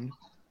found,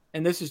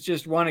 and this is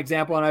just one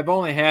example, and I've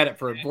only had it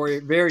for a very,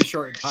 very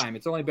short time.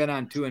 It's only been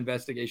on 2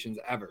 investigations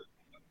ever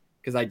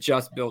because I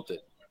just built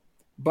it.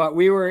 But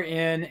we were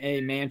in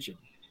a mansion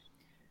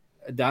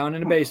down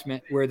in the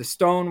basement where the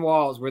stone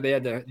walls, where they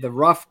had the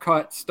rough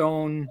cut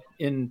stone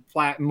in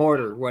flat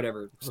mortar,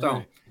 whatever,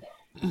 stone.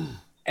 Right.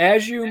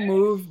 As you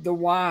moved the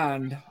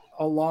wand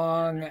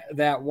along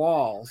that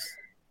walls,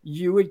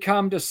 you would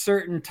come to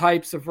certain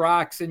types of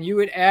rocks and you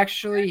would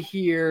actually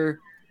hear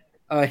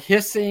a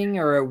hissing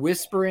or a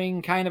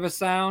whispering kind of a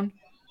sound.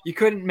 You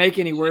couldn't make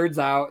any words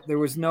out. There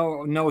was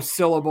no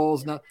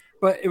syllables,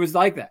 but it was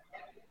like that.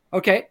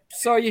 Okay,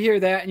 so you hear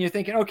that and you're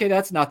thinking, okay,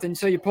 that's nothing.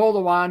 So you pull the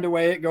wand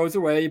away, it goes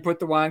away. You put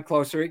the wand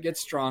closer, it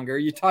gets stronger.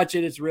 You touch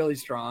it, it's really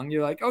strong.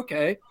 You're like,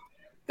 okay,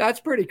 that's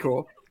pretty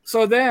cool.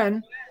 So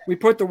then we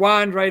put the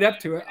wand right up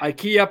to it. I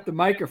key up the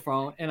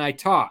microphone and I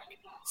talk.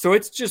 So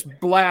it's just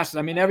blasted.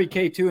 I mean, every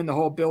K2 in the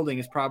whole building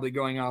is probably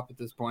going off at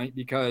this point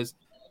because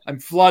I'm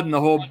flooding the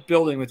whole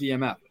building with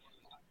EMF.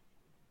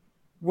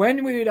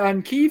 When we would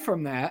unkey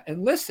from that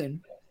and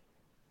listen,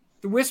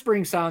 the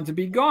whispering sound to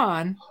be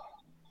gone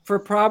for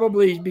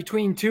probably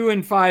between 2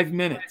 and 5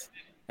 minutes.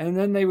 And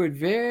then they would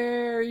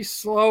very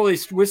slowly,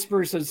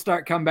 whispers would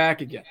start come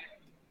back again.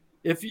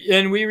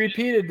 And we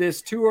repeated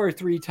this 2 or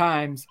 3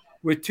 times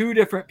with 2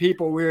 different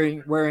people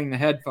wearing the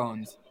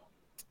headphones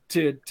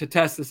to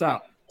test this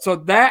out. So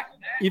that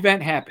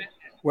event happened.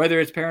 Whether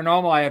it's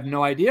paranormal, I have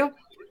no idea,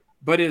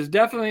 but it is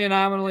definitely an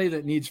anomaly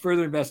that needs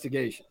further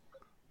investigation.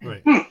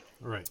 Right,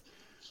 right.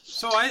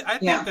 So I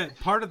think that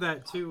part of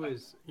that too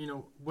is,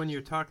 when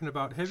you're talking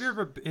about, have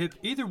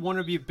either one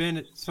of you been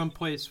at some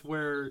place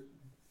where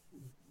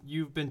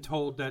you've been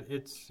told that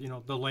it's,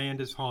 the land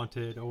is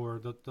haunted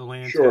or the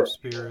lands have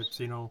spirits,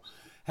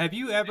 have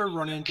you ever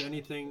run into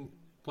anything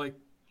like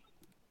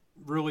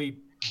really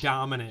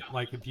dominant?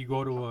 Like if you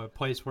go to a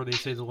place where they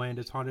say the land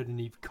is haunted and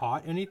you've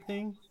caught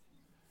anything?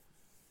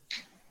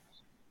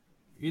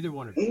 Either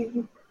one of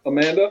you.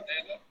 Amanda?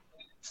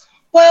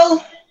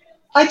 Well,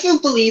 I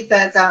do believe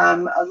that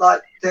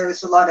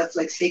there's a lot of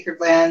like sacred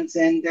lands,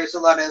 and there's a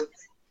lot of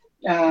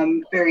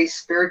very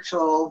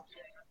spiritual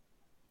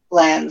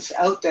lands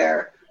out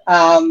there.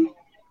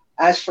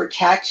 As for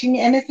catching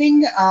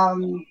anything,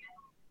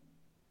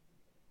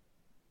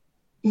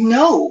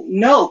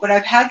 no, but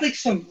I've had like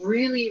some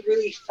really,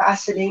 really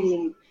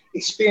fascinating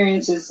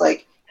experiences,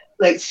 like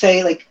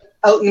say like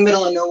out in the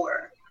middle of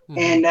nowhere,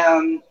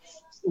 and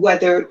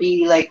whether it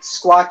be like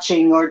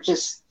squatching or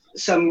just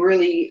some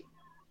really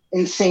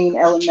insane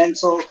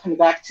elemental kind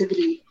of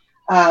activity.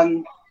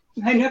 I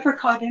never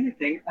caught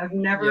anything. I've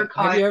never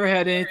caught. Have you ever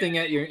had anything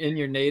in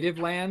your native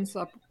lands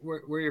up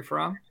where you're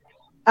from?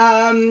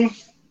 Well,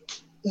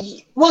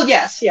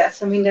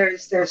 yes. I mean,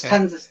 there's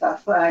tons of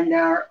stuff, and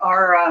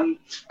our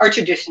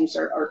traditions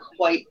are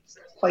quite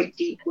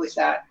deep with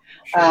that.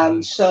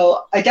 Sure.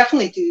 So I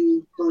definitely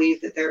do believe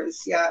that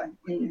there's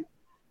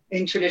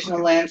in traditional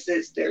lands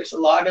there's a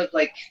lot of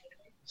like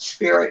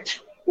spirit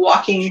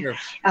walking. Sure.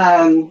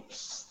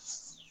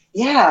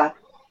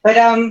 But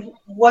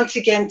once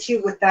again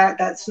too, with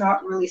that's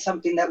not really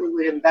something that we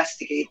would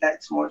investigate.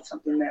 That's more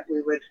something that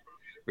we would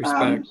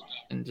respect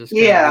and just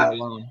leave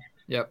alone.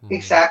 Yep.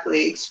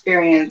 Exactly.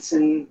 Experience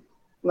and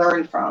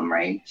learn from,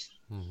 right?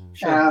 Mm-hmm.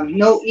 Sure.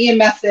 No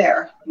EMF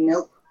there.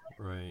 Nope.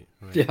 Right.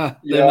 Yeah.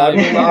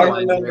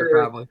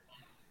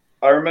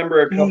 I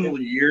remember a couple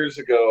of years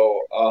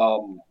ago,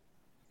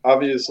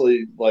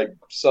 obviously, like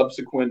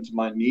subsequent to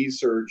my knee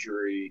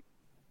surgery,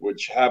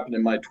 which happened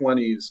in my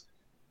 20s,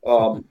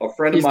 a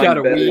friend of mine. He's got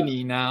a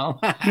weenie now.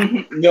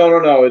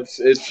 No.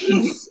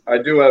 It's. I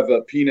do have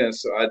a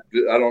penis. I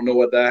don't know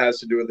what that has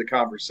to do with the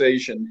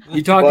conversation.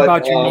 You talked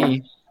about your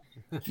knee.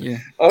 Yeah.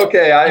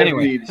 Okay,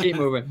 anyway, have needs. Keep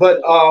moving.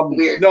 But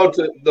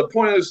the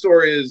point of the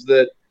story is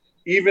that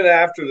even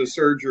after the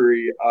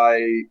surgery,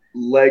 I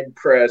leg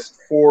pressed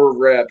 4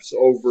 reps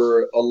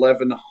over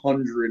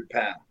 1,100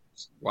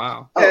 pounds.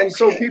 Wow. And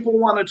so people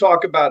want to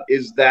talk about,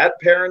 is that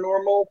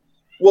paranormal?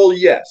 Well,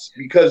 yes,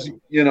 because,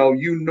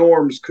 you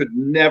norms could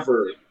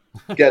never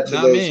get to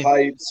those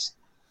heights.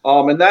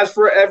 And that's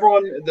for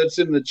everyone that's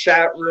in the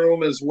chat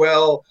room as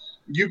well.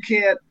 You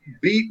can't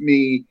beat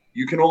me.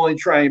 You can only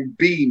try and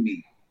be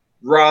me.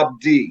 Rob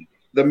D,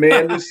 the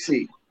man to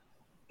see.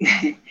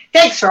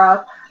 Thanks,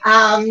 Rob.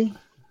 I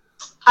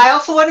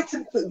also wanted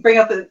to bring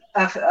up an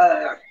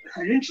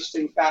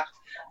interesting fact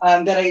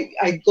that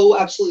I go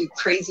absolutely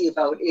crazy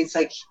about. It's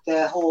like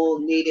the whole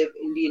native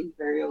Indian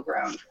burial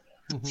ground.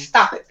 Mm-hmm.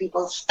 Stop it,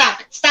 people.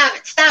 Stop it. It's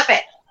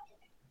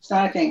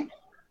not a thing.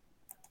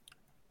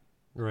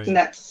 Right. And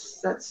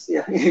that's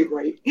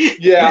right.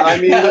 Yeah,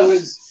 I mean,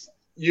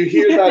 you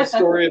hear that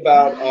story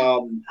about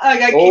I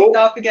got kicked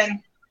off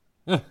again.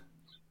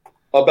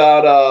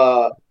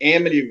 About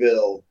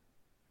Amityville.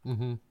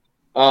 Mm-hmm.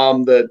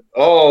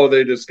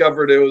 They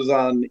discovered it was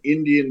on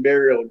Indian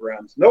burial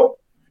grounds. Nope.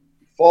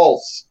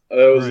 False.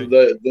 It was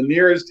the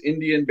nearest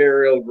Indian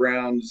burial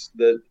grounds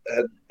that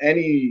had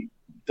any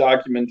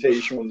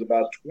documentation was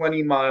about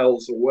 20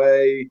 miles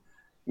away,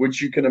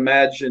 which you can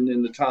imagine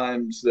in the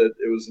times that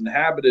it was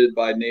inhabited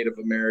by Native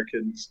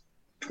Americans.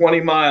 20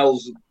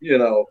 miles,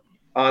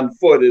 on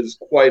foot is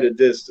quite a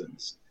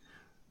distance.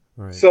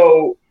 Right.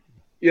 So,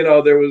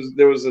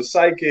 there was a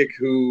psychic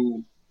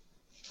who,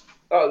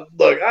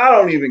 look, I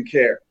don't even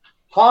care.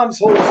 Hans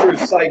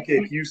Holzer's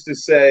psychic used to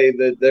say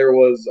that there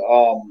was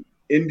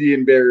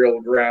Indian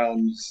burial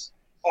grounds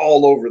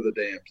all over the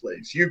damn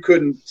place. You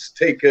couldn't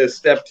take a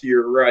step to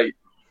your right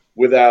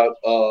without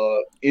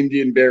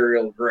Indian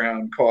burial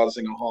ground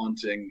causing a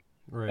haunting.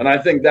 Right. And I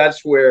think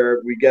that's where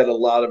we get a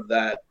lot of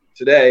that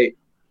today.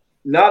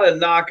 Not a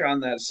knock on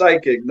that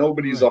psychic.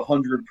 Nobody's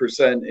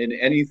 100% in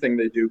anything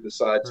they do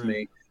besides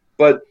me.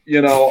 But,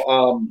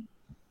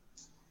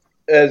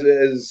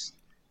 as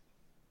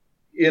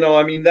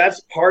I mean,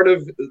 that's part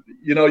of,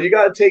 you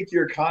got to take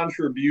your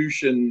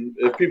contribution.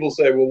 If people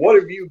say, well, what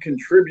have you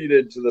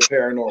contributed to the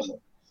paranormal?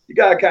 You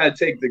got to kind of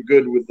take the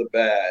good with the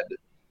bad.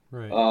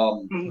 Right.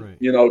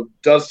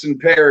 Dustin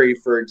Perry,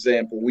 for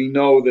example, we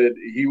know that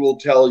he will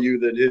tell you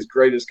that his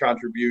greatest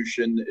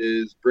contribution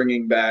is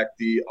bringing back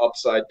the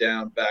upside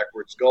down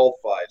backwards golf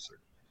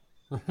visor.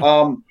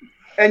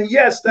 And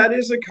yes, that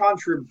is a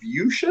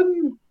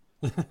contribution.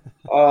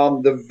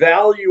 The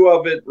value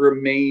of it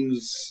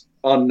remains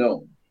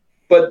unknown.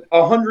 But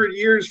 100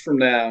 years from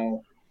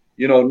now,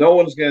 no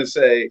one's going to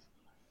say,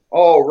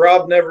 "Oh,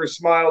 Rob never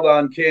smiled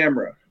on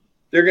camera."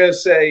 They're going to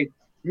say,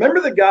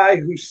 "Remember the guy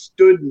who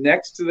stood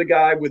next to the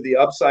guy with the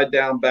upside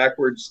down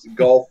backwards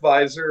golf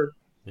visor?"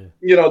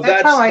 Yeah.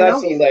 That's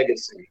a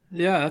legacy.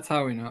 Yeah, that's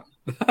how we know.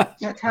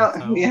 That's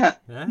how. Yeah.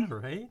 Yeah,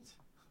 right.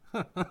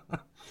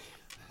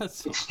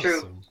 That's It's awesome.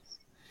 true.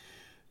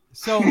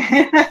 So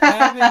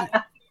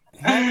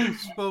having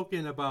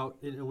spoken about,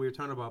 we were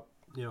talking about,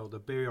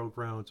 the burial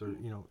grounds, or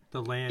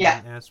the land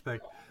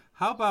aspect.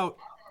 How about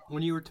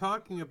when you were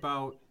talking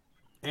about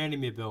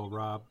Amityville,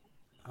 Rob?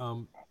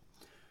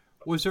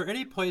 Was there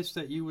any place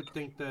that you would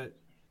think that?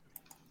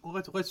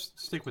 Well, let's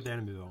stick with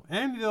Amityville.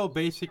 Amityville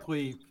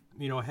basically,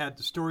 had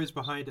the stories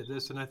behind it.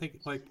 And I think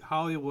like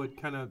Hollywood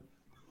kind of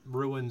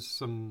ruins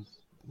some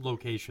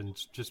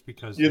locations just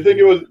because. You think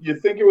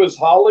it was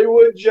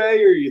Hollywood,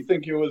 Jay, or you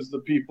think it was the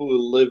people who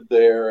lived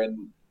there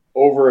and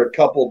over a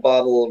couple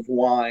bottle of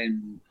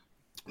wine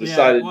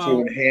decided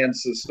to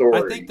enhance the story?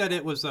 I think that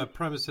it was a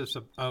premises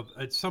of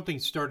something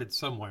started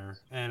somewhere,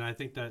 and I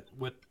think that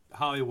with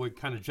Hollywood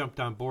kind of jumped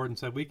on board and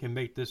said we can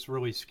make this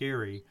really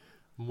scary,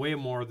 way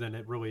more than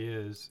it really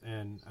is,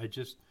 and I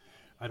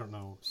don't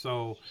know.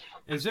 So,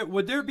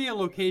 would there be a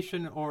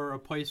location or a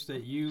place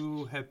that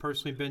you have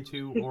personally been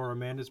to, or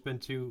Amanda's been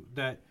to,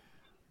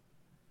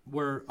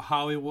 where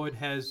Hollywood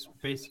has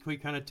basically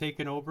kind of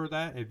taken over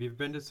that? Have you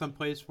been to some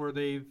place where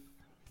they've,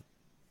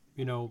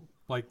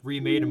 like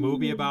remade a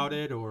movie about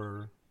it,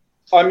 or?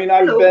 I mean,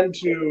 I've been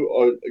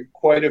to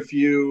quite a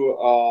few.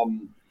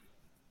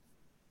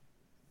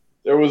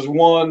 There was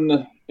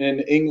one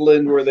in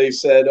England where they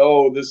said,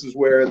 "Oh, this is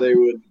where they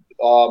would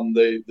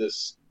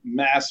this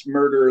mass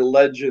murder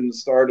legend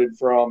started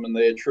from," and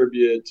they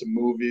attribute it to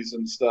movies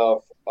and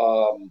stuff.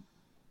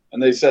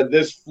 And they said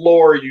this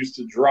floor used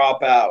to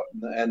drop out,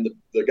 and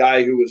the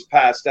guy who was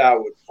passed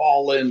out would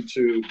fall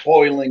into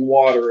boiling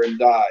water and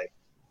die.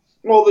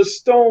 Well,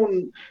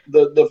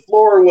 the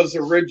floor was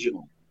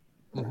original.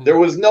 Mm-hmm. There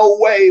was no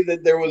way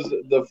that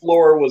the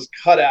floor was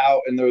cut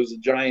out and there was a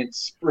giant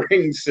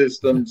spring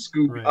system,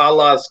 right. a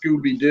la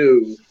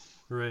Scooby-Doo.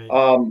 Right.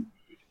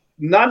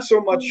 Not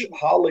so much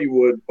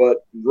Hollywood,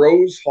 but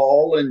Rose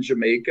Hall in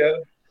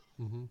Jamaica,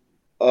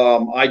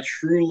 I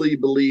truly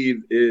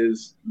believe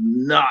is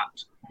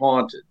not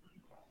haunted.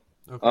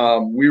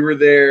 Okay. We were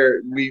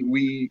there.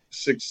 We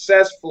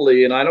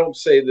successfully, and I don't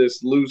say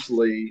this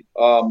loosely,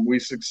 we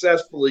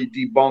successfully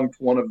debunked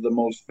one of the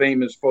most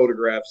famous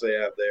photographs they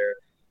have there.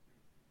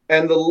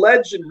 And the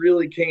legend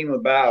really came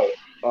about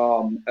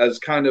as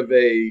kind of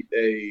a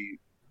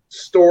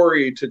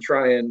story to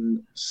try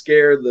and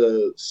scare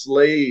the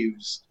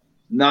slaves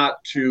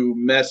not to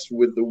mess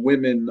with the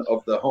women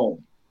of the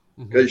home,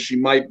 because she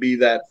might be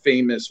that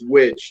famous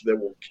witch that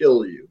will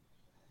kill you.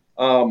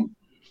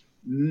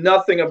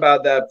 Nothing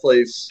about that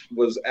place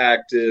was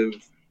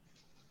active.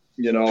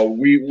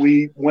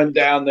 We went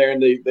down there,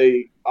 and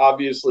they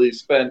obviously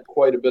spent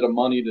quite a bit of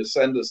money to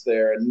send us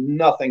there, and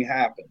nothing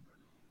happened.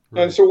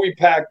 Right. And so we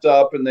packed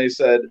up, and they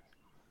said,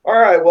 "All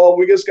right, well,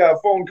 we just got a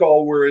phone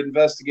call. We're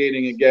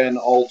investigating again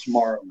all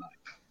tomorrow night."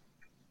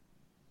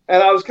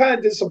 And I was kind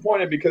of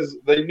disappointed because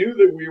they knew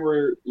that we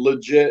were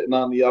legit and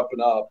on the up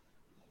and up.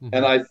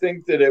 And I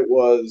think that it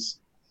was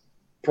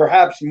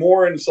perhaps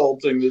more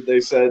insulting that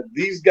they said,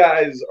 "These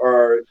guys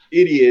are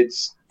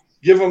idiots.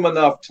 Give them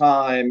enough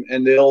time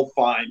and they'll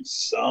find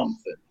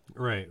something."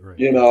 Right.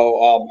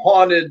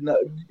 Haunted.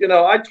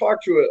 I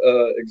talked to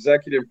an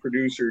executive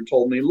producer who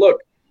told me,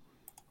 "Look,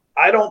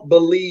 I don't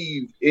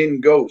believe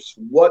in ghosts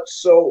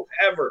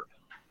whatsoever.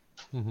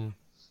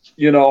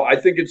 I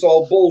think it's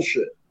all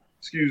bullshit."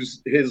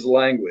 Excuse his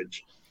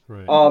language.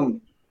 Right.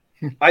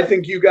 I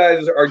think you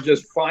guys are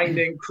just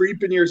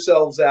creeping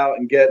yourselves out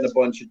and getting a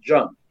bunch of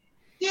junk.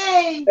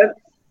 Yay!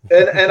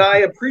 And I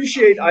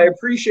appreciate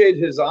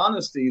his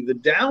honesty. The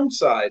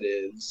downside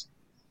is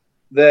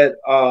that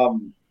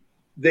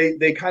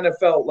they kind of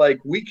felt like,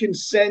 we can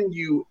send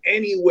you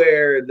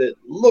anywhere that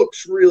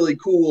looks really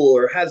cool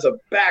or has a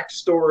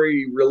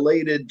backstory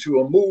related to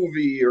a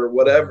movie or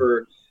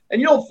whatever,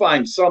 and you'll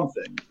find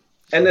something.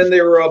 And then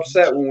they were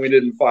upset when we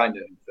didn't find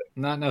anything.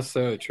 Not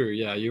necessarily true.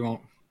 Yeah, you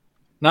won't.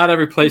 Not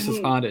every place is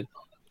haunted.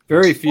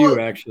 Very few,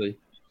 actually.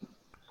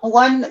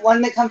 One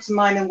that comes to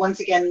mind, and once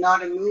again,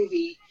 not a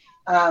movie,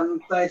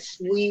 but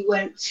we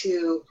went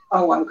to.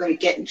 Oh, I'm going to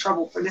get in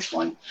trouble for this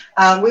one.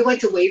 We went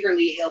to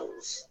Waverly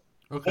Hills,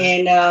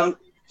 and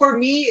for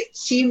me, it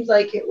seemed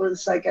like it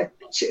was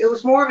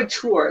more of a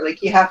tour.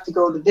 Like, you have to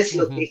go to this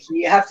location,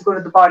 you have to go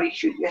to the body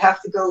shoot, you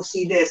have to go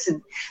see this,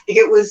 and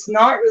it was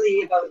not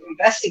really about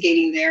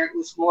investigating there. It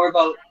was more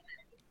about,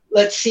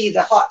 let's see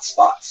the hot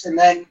spots. And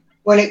then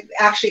when it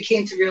actually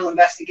came to real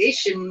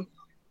investigation,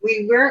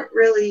 we weren't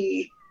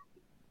really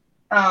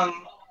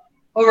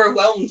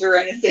overwhelmed or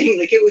anything.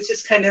 Like, it was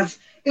just kind of,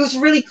 it was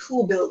a really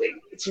cool building.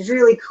 It's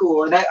really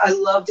cool. And I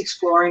loved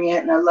exploring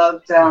it, and I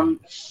loved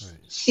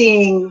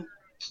seeing,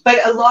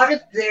 but a lot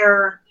of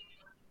their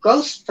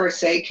ghost per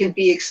se can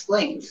be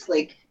explained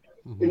like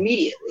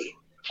immediately.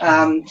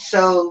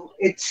 So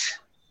it's,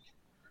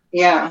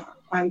 yeah,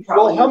 I'm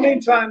probably. Well, how many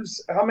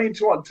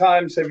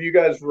times have you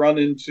guys run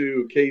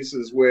into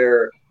cases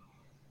where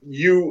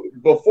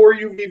before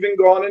you've even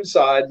gone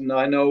inside, and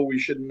I know we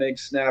shouldn't make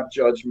snap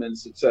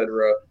judgments,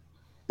 etc.,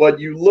 but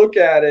you look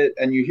at it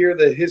and you hear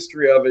the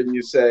history of it and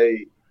you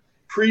say,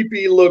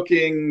 creepy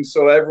looking,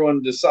 so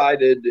everyone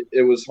decided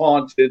it was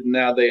haunted and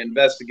now they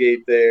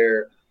investigate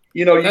there.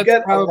 You know, you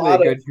get probably a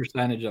lot good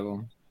percentage of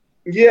them.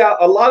 Yeah,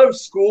 a lot of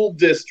school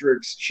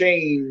districts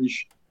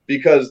change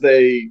because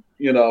they're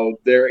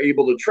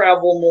able to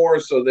travel more,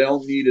 so they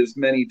don't need as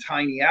many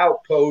tiny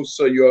outposts.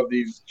 So you have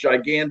these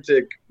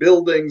gigantic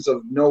buildings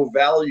of no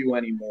value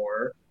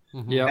anymore.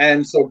 Yeah.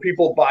 And so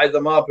people buy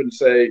them up and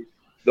say,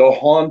 the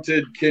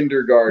haunted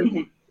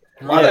kindergarten.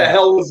 Why the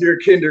hell was your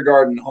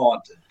kindergarten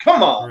haunted?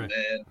 Come on,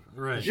 man.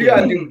 Right. You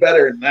got to do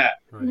better than that.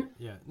 Right.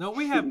 Yeah. No,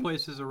 we have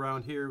places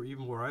around here,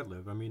 even where I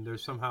live. I mean,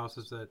 there's some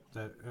houses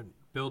that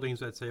buildings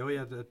that say, oh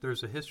yeah,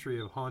 there's a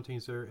history of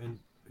hauntings there, and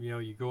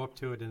you go up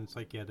to it and it's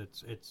like, yeah,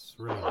 it's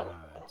really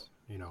not,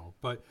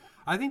 But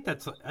I think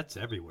that's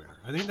everywhere.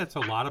 I think that's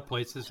a lot of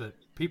places that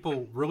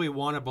people really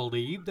want to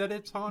believe that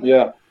it's haunted.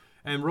 Yeah.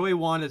 And really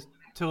want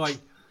to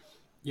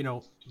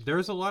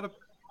there's a lot of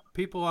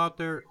people out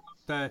there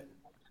that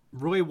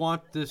really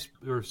want this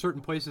or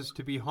certain places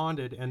to be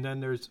haunted, and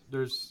then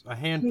there's a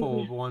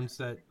handful of ones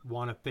that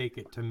want to fake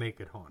it to make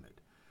it haunted.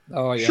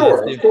 Oh yeah,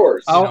 sure, of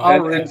course.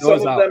 And some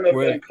of them have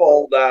been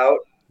called out.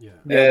 Yeah.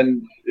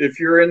 And if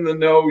you're in the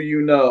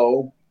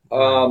know,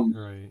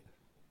 Right.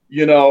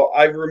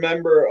 I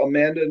remember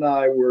Amanda and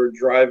I were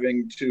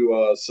driving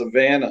to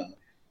Savannah,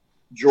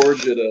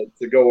 Georgia,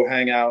 to go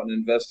hang out and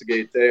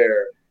investigate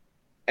there.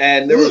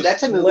 And there was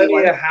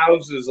plenty of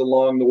houses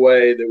along the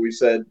way that we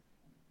said,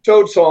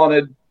 totes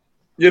haunted,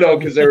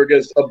 because they were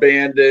just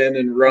abandoned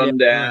and run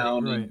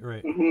down.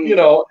 Right.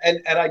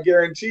 And I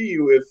guarantee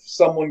you, if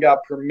someone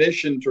got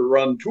permission to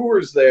run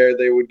tours there,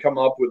 they would come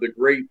up with a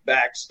great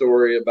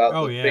backstory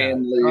about the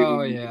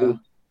family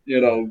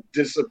who,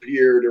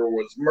 disappeared or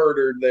was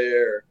murdered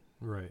there.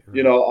 Right.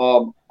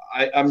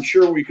 I'm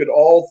sure we could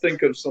all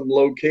think of some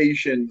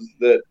locations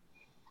that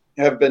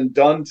have been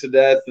done to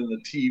death in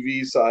the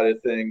TV side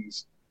of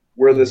things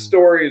where the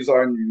stories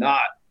are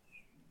not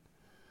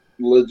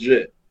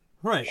legit.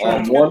 Right.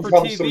 One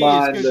comes TV to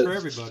mind. is good for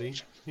everybody.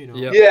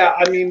 Yeah,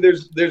 I mean,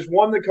 there's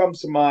one that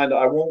comes to mind.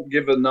 I won't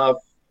give enough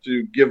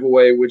to give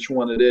away which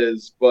one it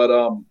is, but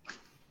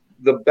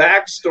the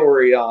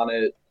backstory on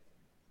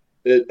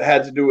it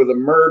had to do with a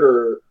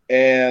murder,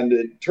 and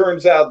it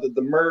turns out that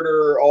the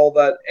murder,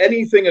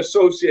 anything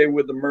associated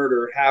with the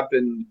murder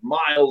happened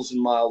miles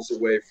and miles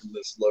away from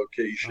this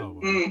location. Oh,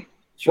 wow.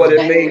 But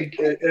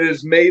it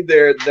has made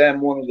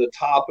them one of the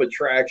top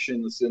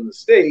attractions in the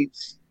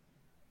States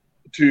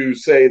to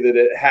say that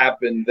it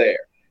happened there.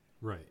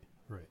 Right.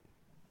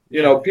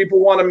 People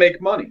want to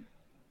make money.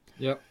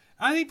 Yep.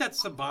 I think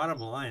that's the bottom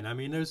line. I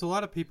mean, there's a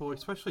lot of people,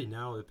 especially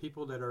now, the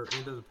people that are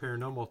into the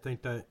paranormal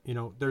think that,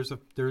 there's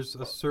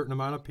a certain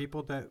amount of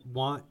people that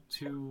want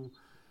to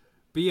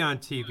be on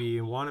TV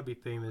and want to be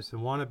famous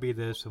and want to be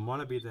this and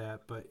want to be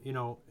that. But,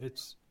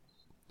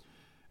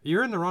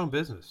 you're in the wrong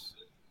business.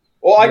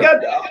 Well,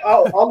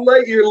 I'll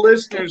let your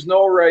listeners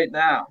know right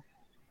now.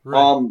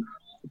 Right.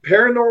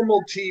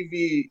 Paranormal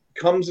TV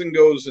comes and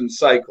goes in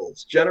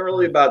cycles,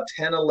 generally about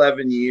 10,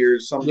 11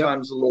 years,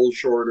 sometimes a little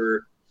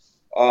shorter,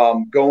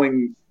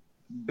 going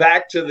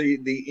back to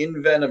the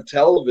invent of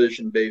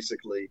television,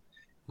 basically.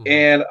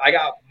 And I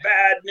got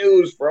bad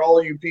news for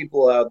all you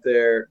people out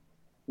there.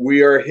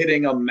 We are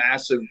hitting a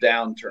massive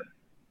downturn.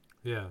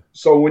 Yeah.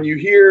 So when you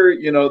hear,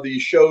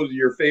 these shows,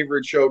 your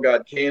favorite show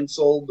got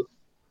canceled,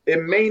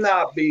 it may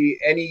not be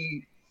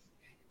any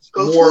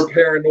more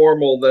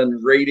paranormal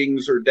than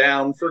ratings are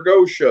down for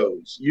ghost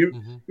shows. You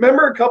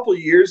remember a couple of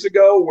years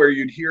ago where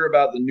you'd hear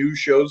about the new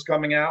shows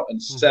coming out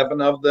and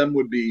 7 of them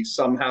would be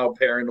somehow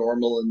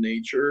paranormal in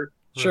nature?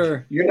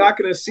 Sure. You're not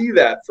going to see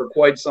that for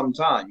quite some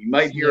time. You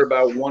might hear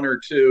about 1 or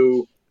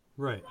 2,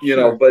 right?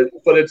 But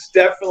it's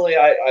definitely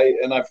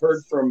and I've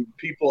heard from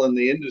people in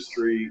the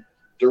industry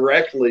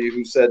directly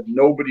who said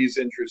nobody's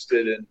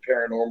interested in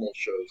paranormal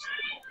shows.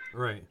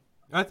 Right.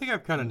 I think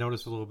I've kind of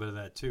noticed a little bit of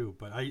that too,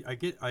 but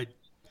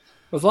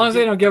as long as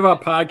they don't give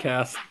up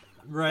podcasts.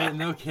 Right,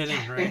 no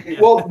kidding, right? Yeah.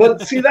 Well,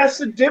 but see, that's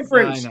the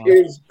difference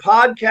is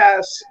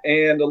podcasts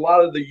and a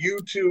lot of the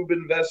YouTube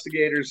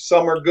investigators,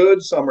 some are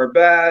good, some are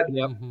bad.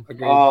 Yep.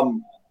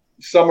 Agreed.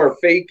 Some are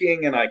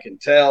faking, and I can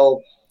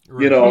tell,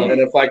 and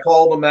if I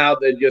call them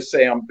out, they'd just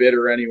say I'm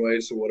bitter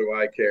anyway, so what do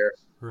I care?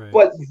 Right.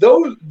 But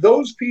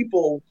those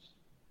people,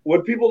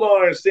 what people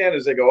don't understand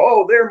is they go,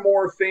 oh, they're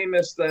more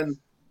famous than...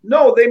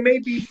 No, they may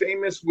be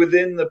famous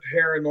within the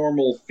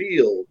paranormal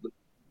field,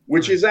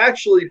 which is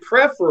actually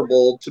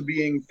preferable to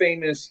being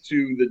famous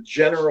to the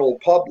general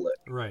public.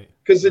 Right.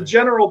 Because the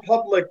general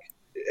public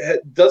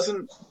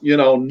doesn't,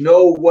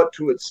 know what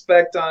to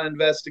expect on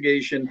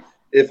investigation.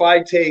 If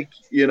I take,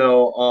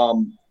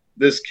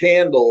 this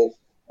candle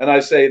and I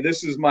say,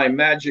 "This is my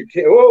magic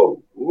kit."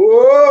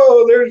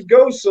 Whoa, there's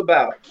ghosts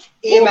about.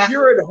 Well, if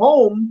you're at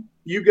home,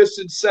 you just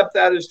accept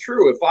that as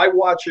true. If I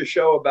watch a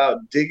show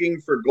about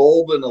digging for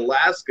gold in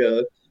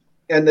Alaska,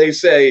 and they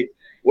say,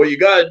 "What you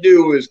got to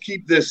do is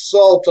keep this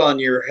salt on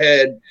your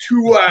head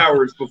 2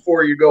 hours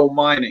before you go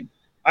mining,"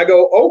 I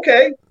go,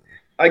 "Okay,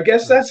 I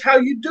guess that's how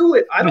you do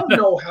it. I don't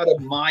know how to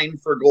mine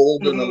for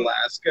gold in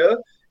Alaska.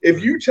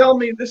 If you tell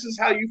me this is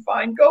how you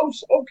find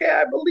ghosts, okay,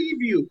 I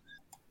believe you."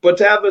 But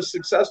to have a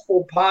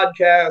successful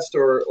podcast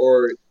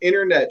or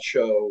internet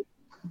show,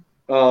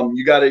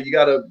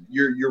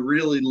 you're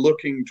really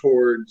looking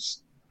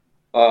towards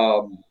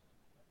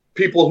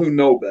people who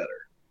know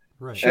better,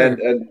 right?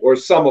 And or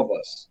some of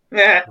us.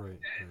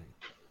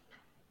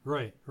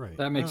 Right.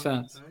 That makes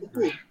sense.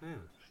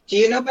 Do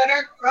you know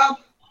better, Rob?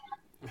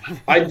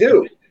 I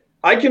do.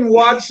 I can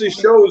watch the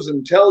shows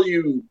and tell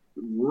you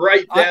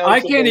right down.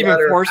 I can't even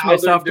force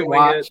myself to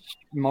watch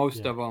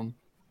most of them.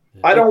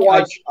 I don't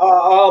watch.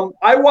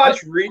 I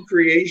watch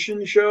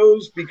recreation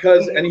shows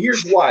because, and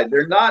here's why: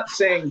 they're not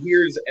saying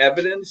here's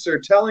evidence;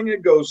 they're telling a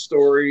ghost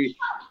story,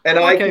 and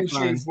I can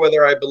choose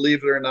whether I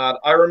believe it or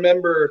not. I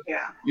remember,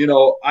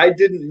 I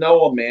didn't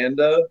know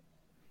Amanda,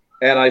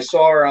 and I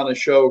saw her on a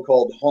show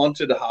called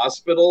Haunted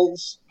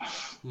Hospitals,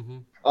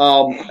 and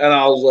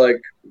I was like,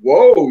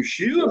 "Whoa,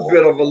 she's a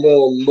bit of a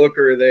little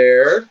looker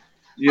there,"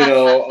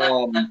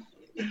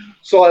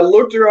 So I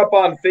looked her up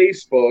on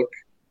Facebook.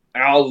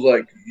 And I was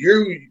like,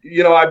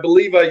 I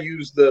believe I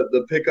used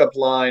the pickup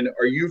line,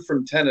 "Are you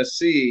from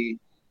Tennessee?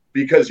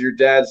 Because your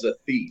dad's a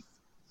thief."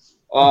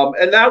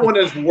 And that one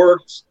has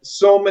worked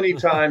so many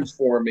times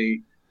for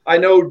me. I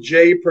know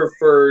Jay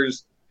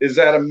prefers, "Is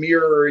that a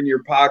mirror in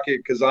your pocket?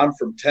 Because I'm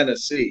from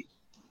Tennessee."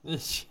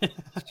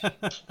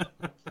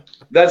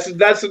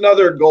 That's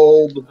another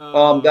gold.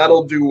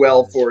 That'll do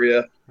well for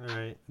you. All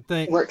right.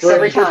 Works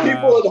every time. For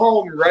people at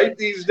home, write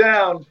these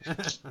down.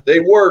 They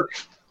work.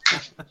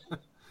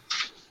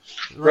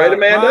 Right,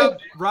 Amanda?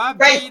 Rob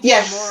right,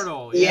 yes.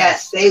 Immortal.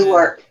 Yes, they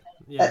work.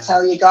 Yeah. That's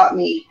how you got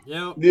me.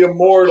 Yep. The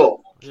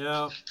Immortal.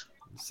 Yep.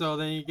 So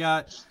then you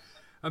got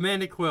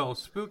Amanda Quill,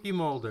 Spooky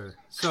Molder.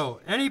 So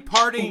any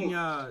parting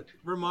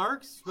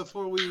remarks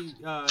before we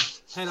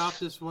head off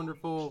this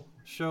wonderful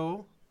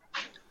show?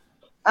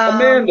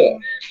 Amanda.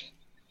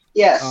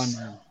 Yes. Oh,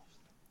 no.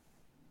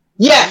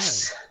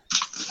 Yes.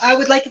 I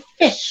would like a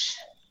fish.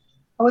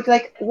 I would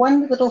like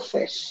one little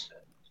fish.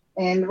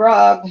 And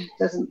Rob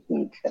doesn't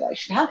think that I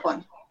should have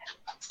one.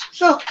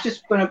 So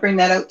just going to bring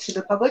that out to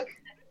the public.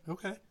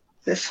 Okay.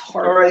 This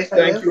hard All right. life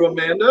Thank you,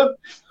 Amanda.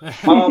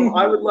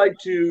 I would like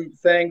to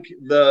thank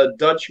the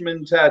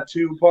Dutchman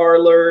Tattoo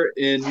Parlor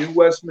in New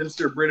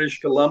Westminster,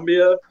 British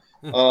Columbia.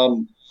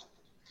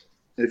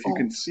 If you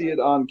can see it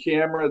on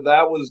camera,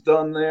 that was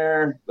done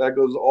there. That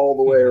goes all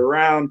the way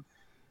around.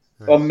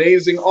 Right.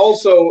 Amazing.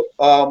 Also,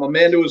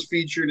 Amanda was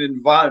featured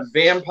in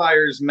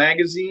Vampires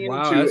Magazine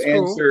to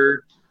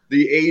answer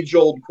the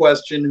age-old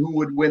question, who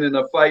would win in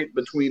a fight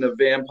between a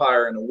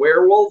vampire and a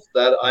werewolf?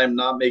 That I'm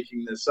not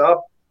making this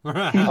up.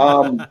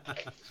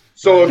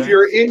 So if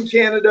you're in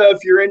Canada,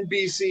 if you're in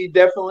BC,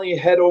 definitely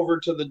head over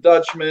to the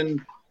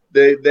Dutchman.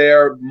 They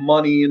are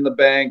money in the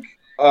bank.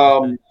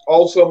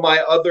 Also, my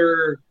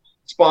other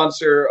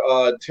sponsor,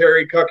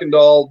 Terry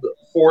Kuykendall,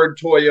 Ford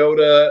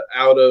Toyota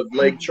out of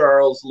Lake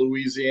Charles,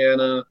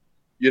 Louisiana.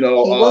 He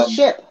will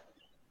ship.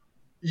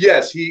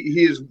 Yes,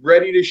 he is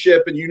ready to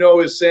ship, and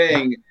his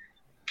saying,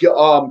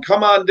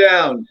 come on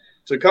down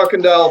to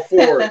Kuykendall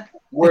Ford,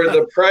 where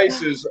the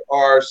prices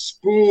are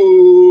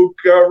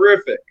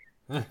spookerific.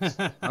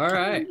 All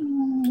right.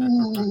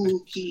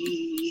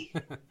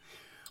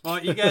 Well,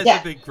 you guys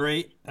have been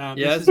great.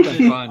 It's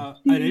been fun.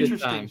 An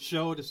interesting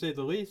show, to say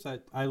the least.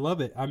 I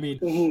love it. I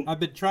mean, I've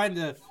been trying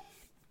to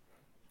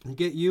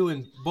get you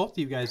and both of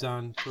you guys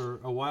on for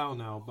a while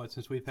now, but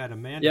since we've had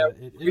Amanda,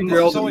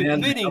 it's so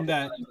fitting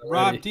that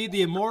Rob D.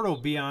 the Immortal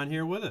be on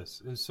here with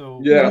us. And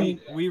so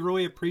we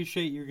really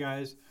appreciate you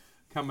guys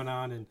coming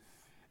on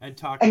and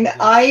talking.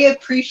 And I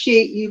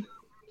appreciate you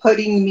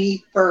putting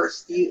me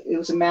first. It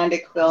was Amanda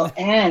Quill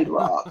and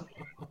Rob.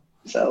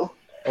 So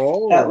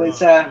that was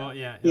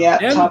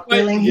top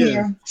billing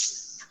here.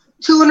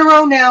 2 in a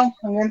row now,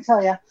 I'm going to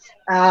tell you.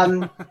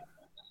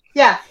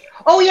 Yeah.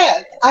 Oh,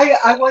 yeah.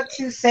 I want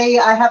to say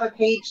I have a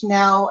page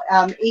now,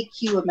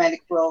 AQ Amanda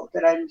Quill,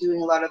 that I'm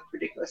doing a lot of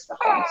ridiculous stuff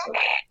on. So.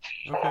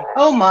 Okay.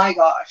 Oh, my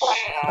gosh.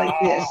 Like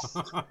this.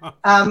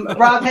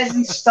 Rob has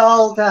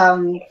installed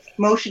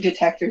motion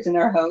detectors in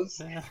our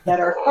house that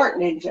are fart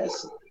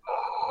ninjas.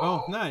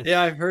 Oh, nice.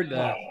 Yeah, I've heard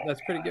that. That's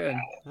pretty good.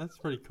 That's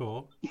pretty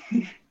cool.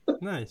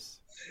 Nice.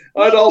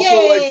 I'd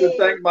also like to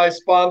thank my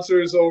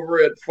sponsors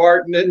over at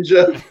Fart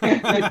Ninja,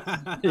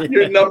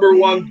 your number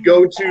one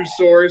go-to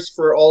source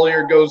for all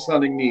your ghost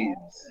hunting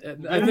needs.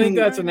 I think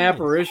that's an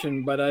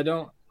apparition, but I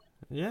don't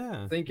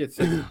think it's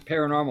a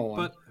paranormal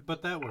one.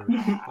 But that works.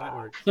 That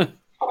works.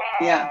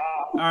 Yeah.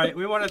 All right,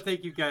 we want to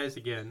thank you guys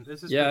again.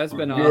 This is it's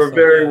been awesome. You're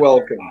very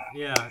welcome.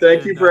 Yeah.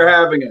 Thank you for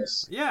having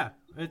us. Yeah,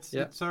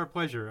 it's our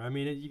pleasure. I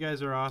mean, you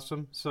guys are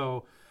awesome.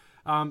 So,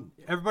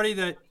 everybody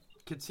that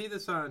can see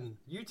this on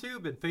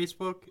YouTube and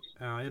Facebook.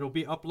 It'll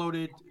be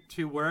uploaded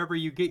to wherever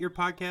you get your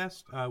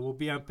podcast. We'll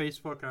be on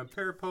Facebook on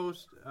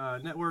Parapost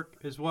Network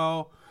as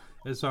well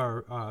as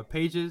our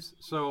pages.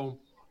 So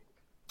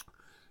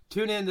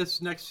tune in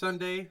this next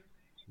Sunday,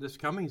 this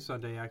coming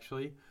Sunday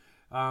actually.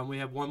 We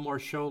have one more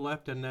show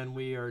left, and then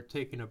we are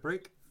taking a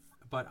break.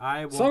 But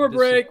I won't Summer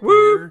break, disappear.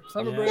 woo!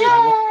 Summer break.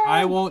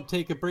 I won't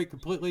take a break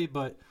completely,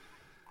 but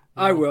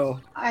I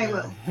will. I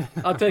will.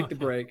 I'll take the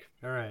break.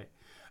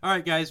 All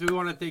right, guys. We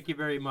want to thank you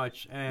very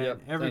much, and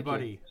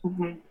everybody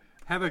Mhm.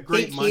 have a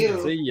great Thank Monday.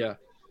 you. See ya.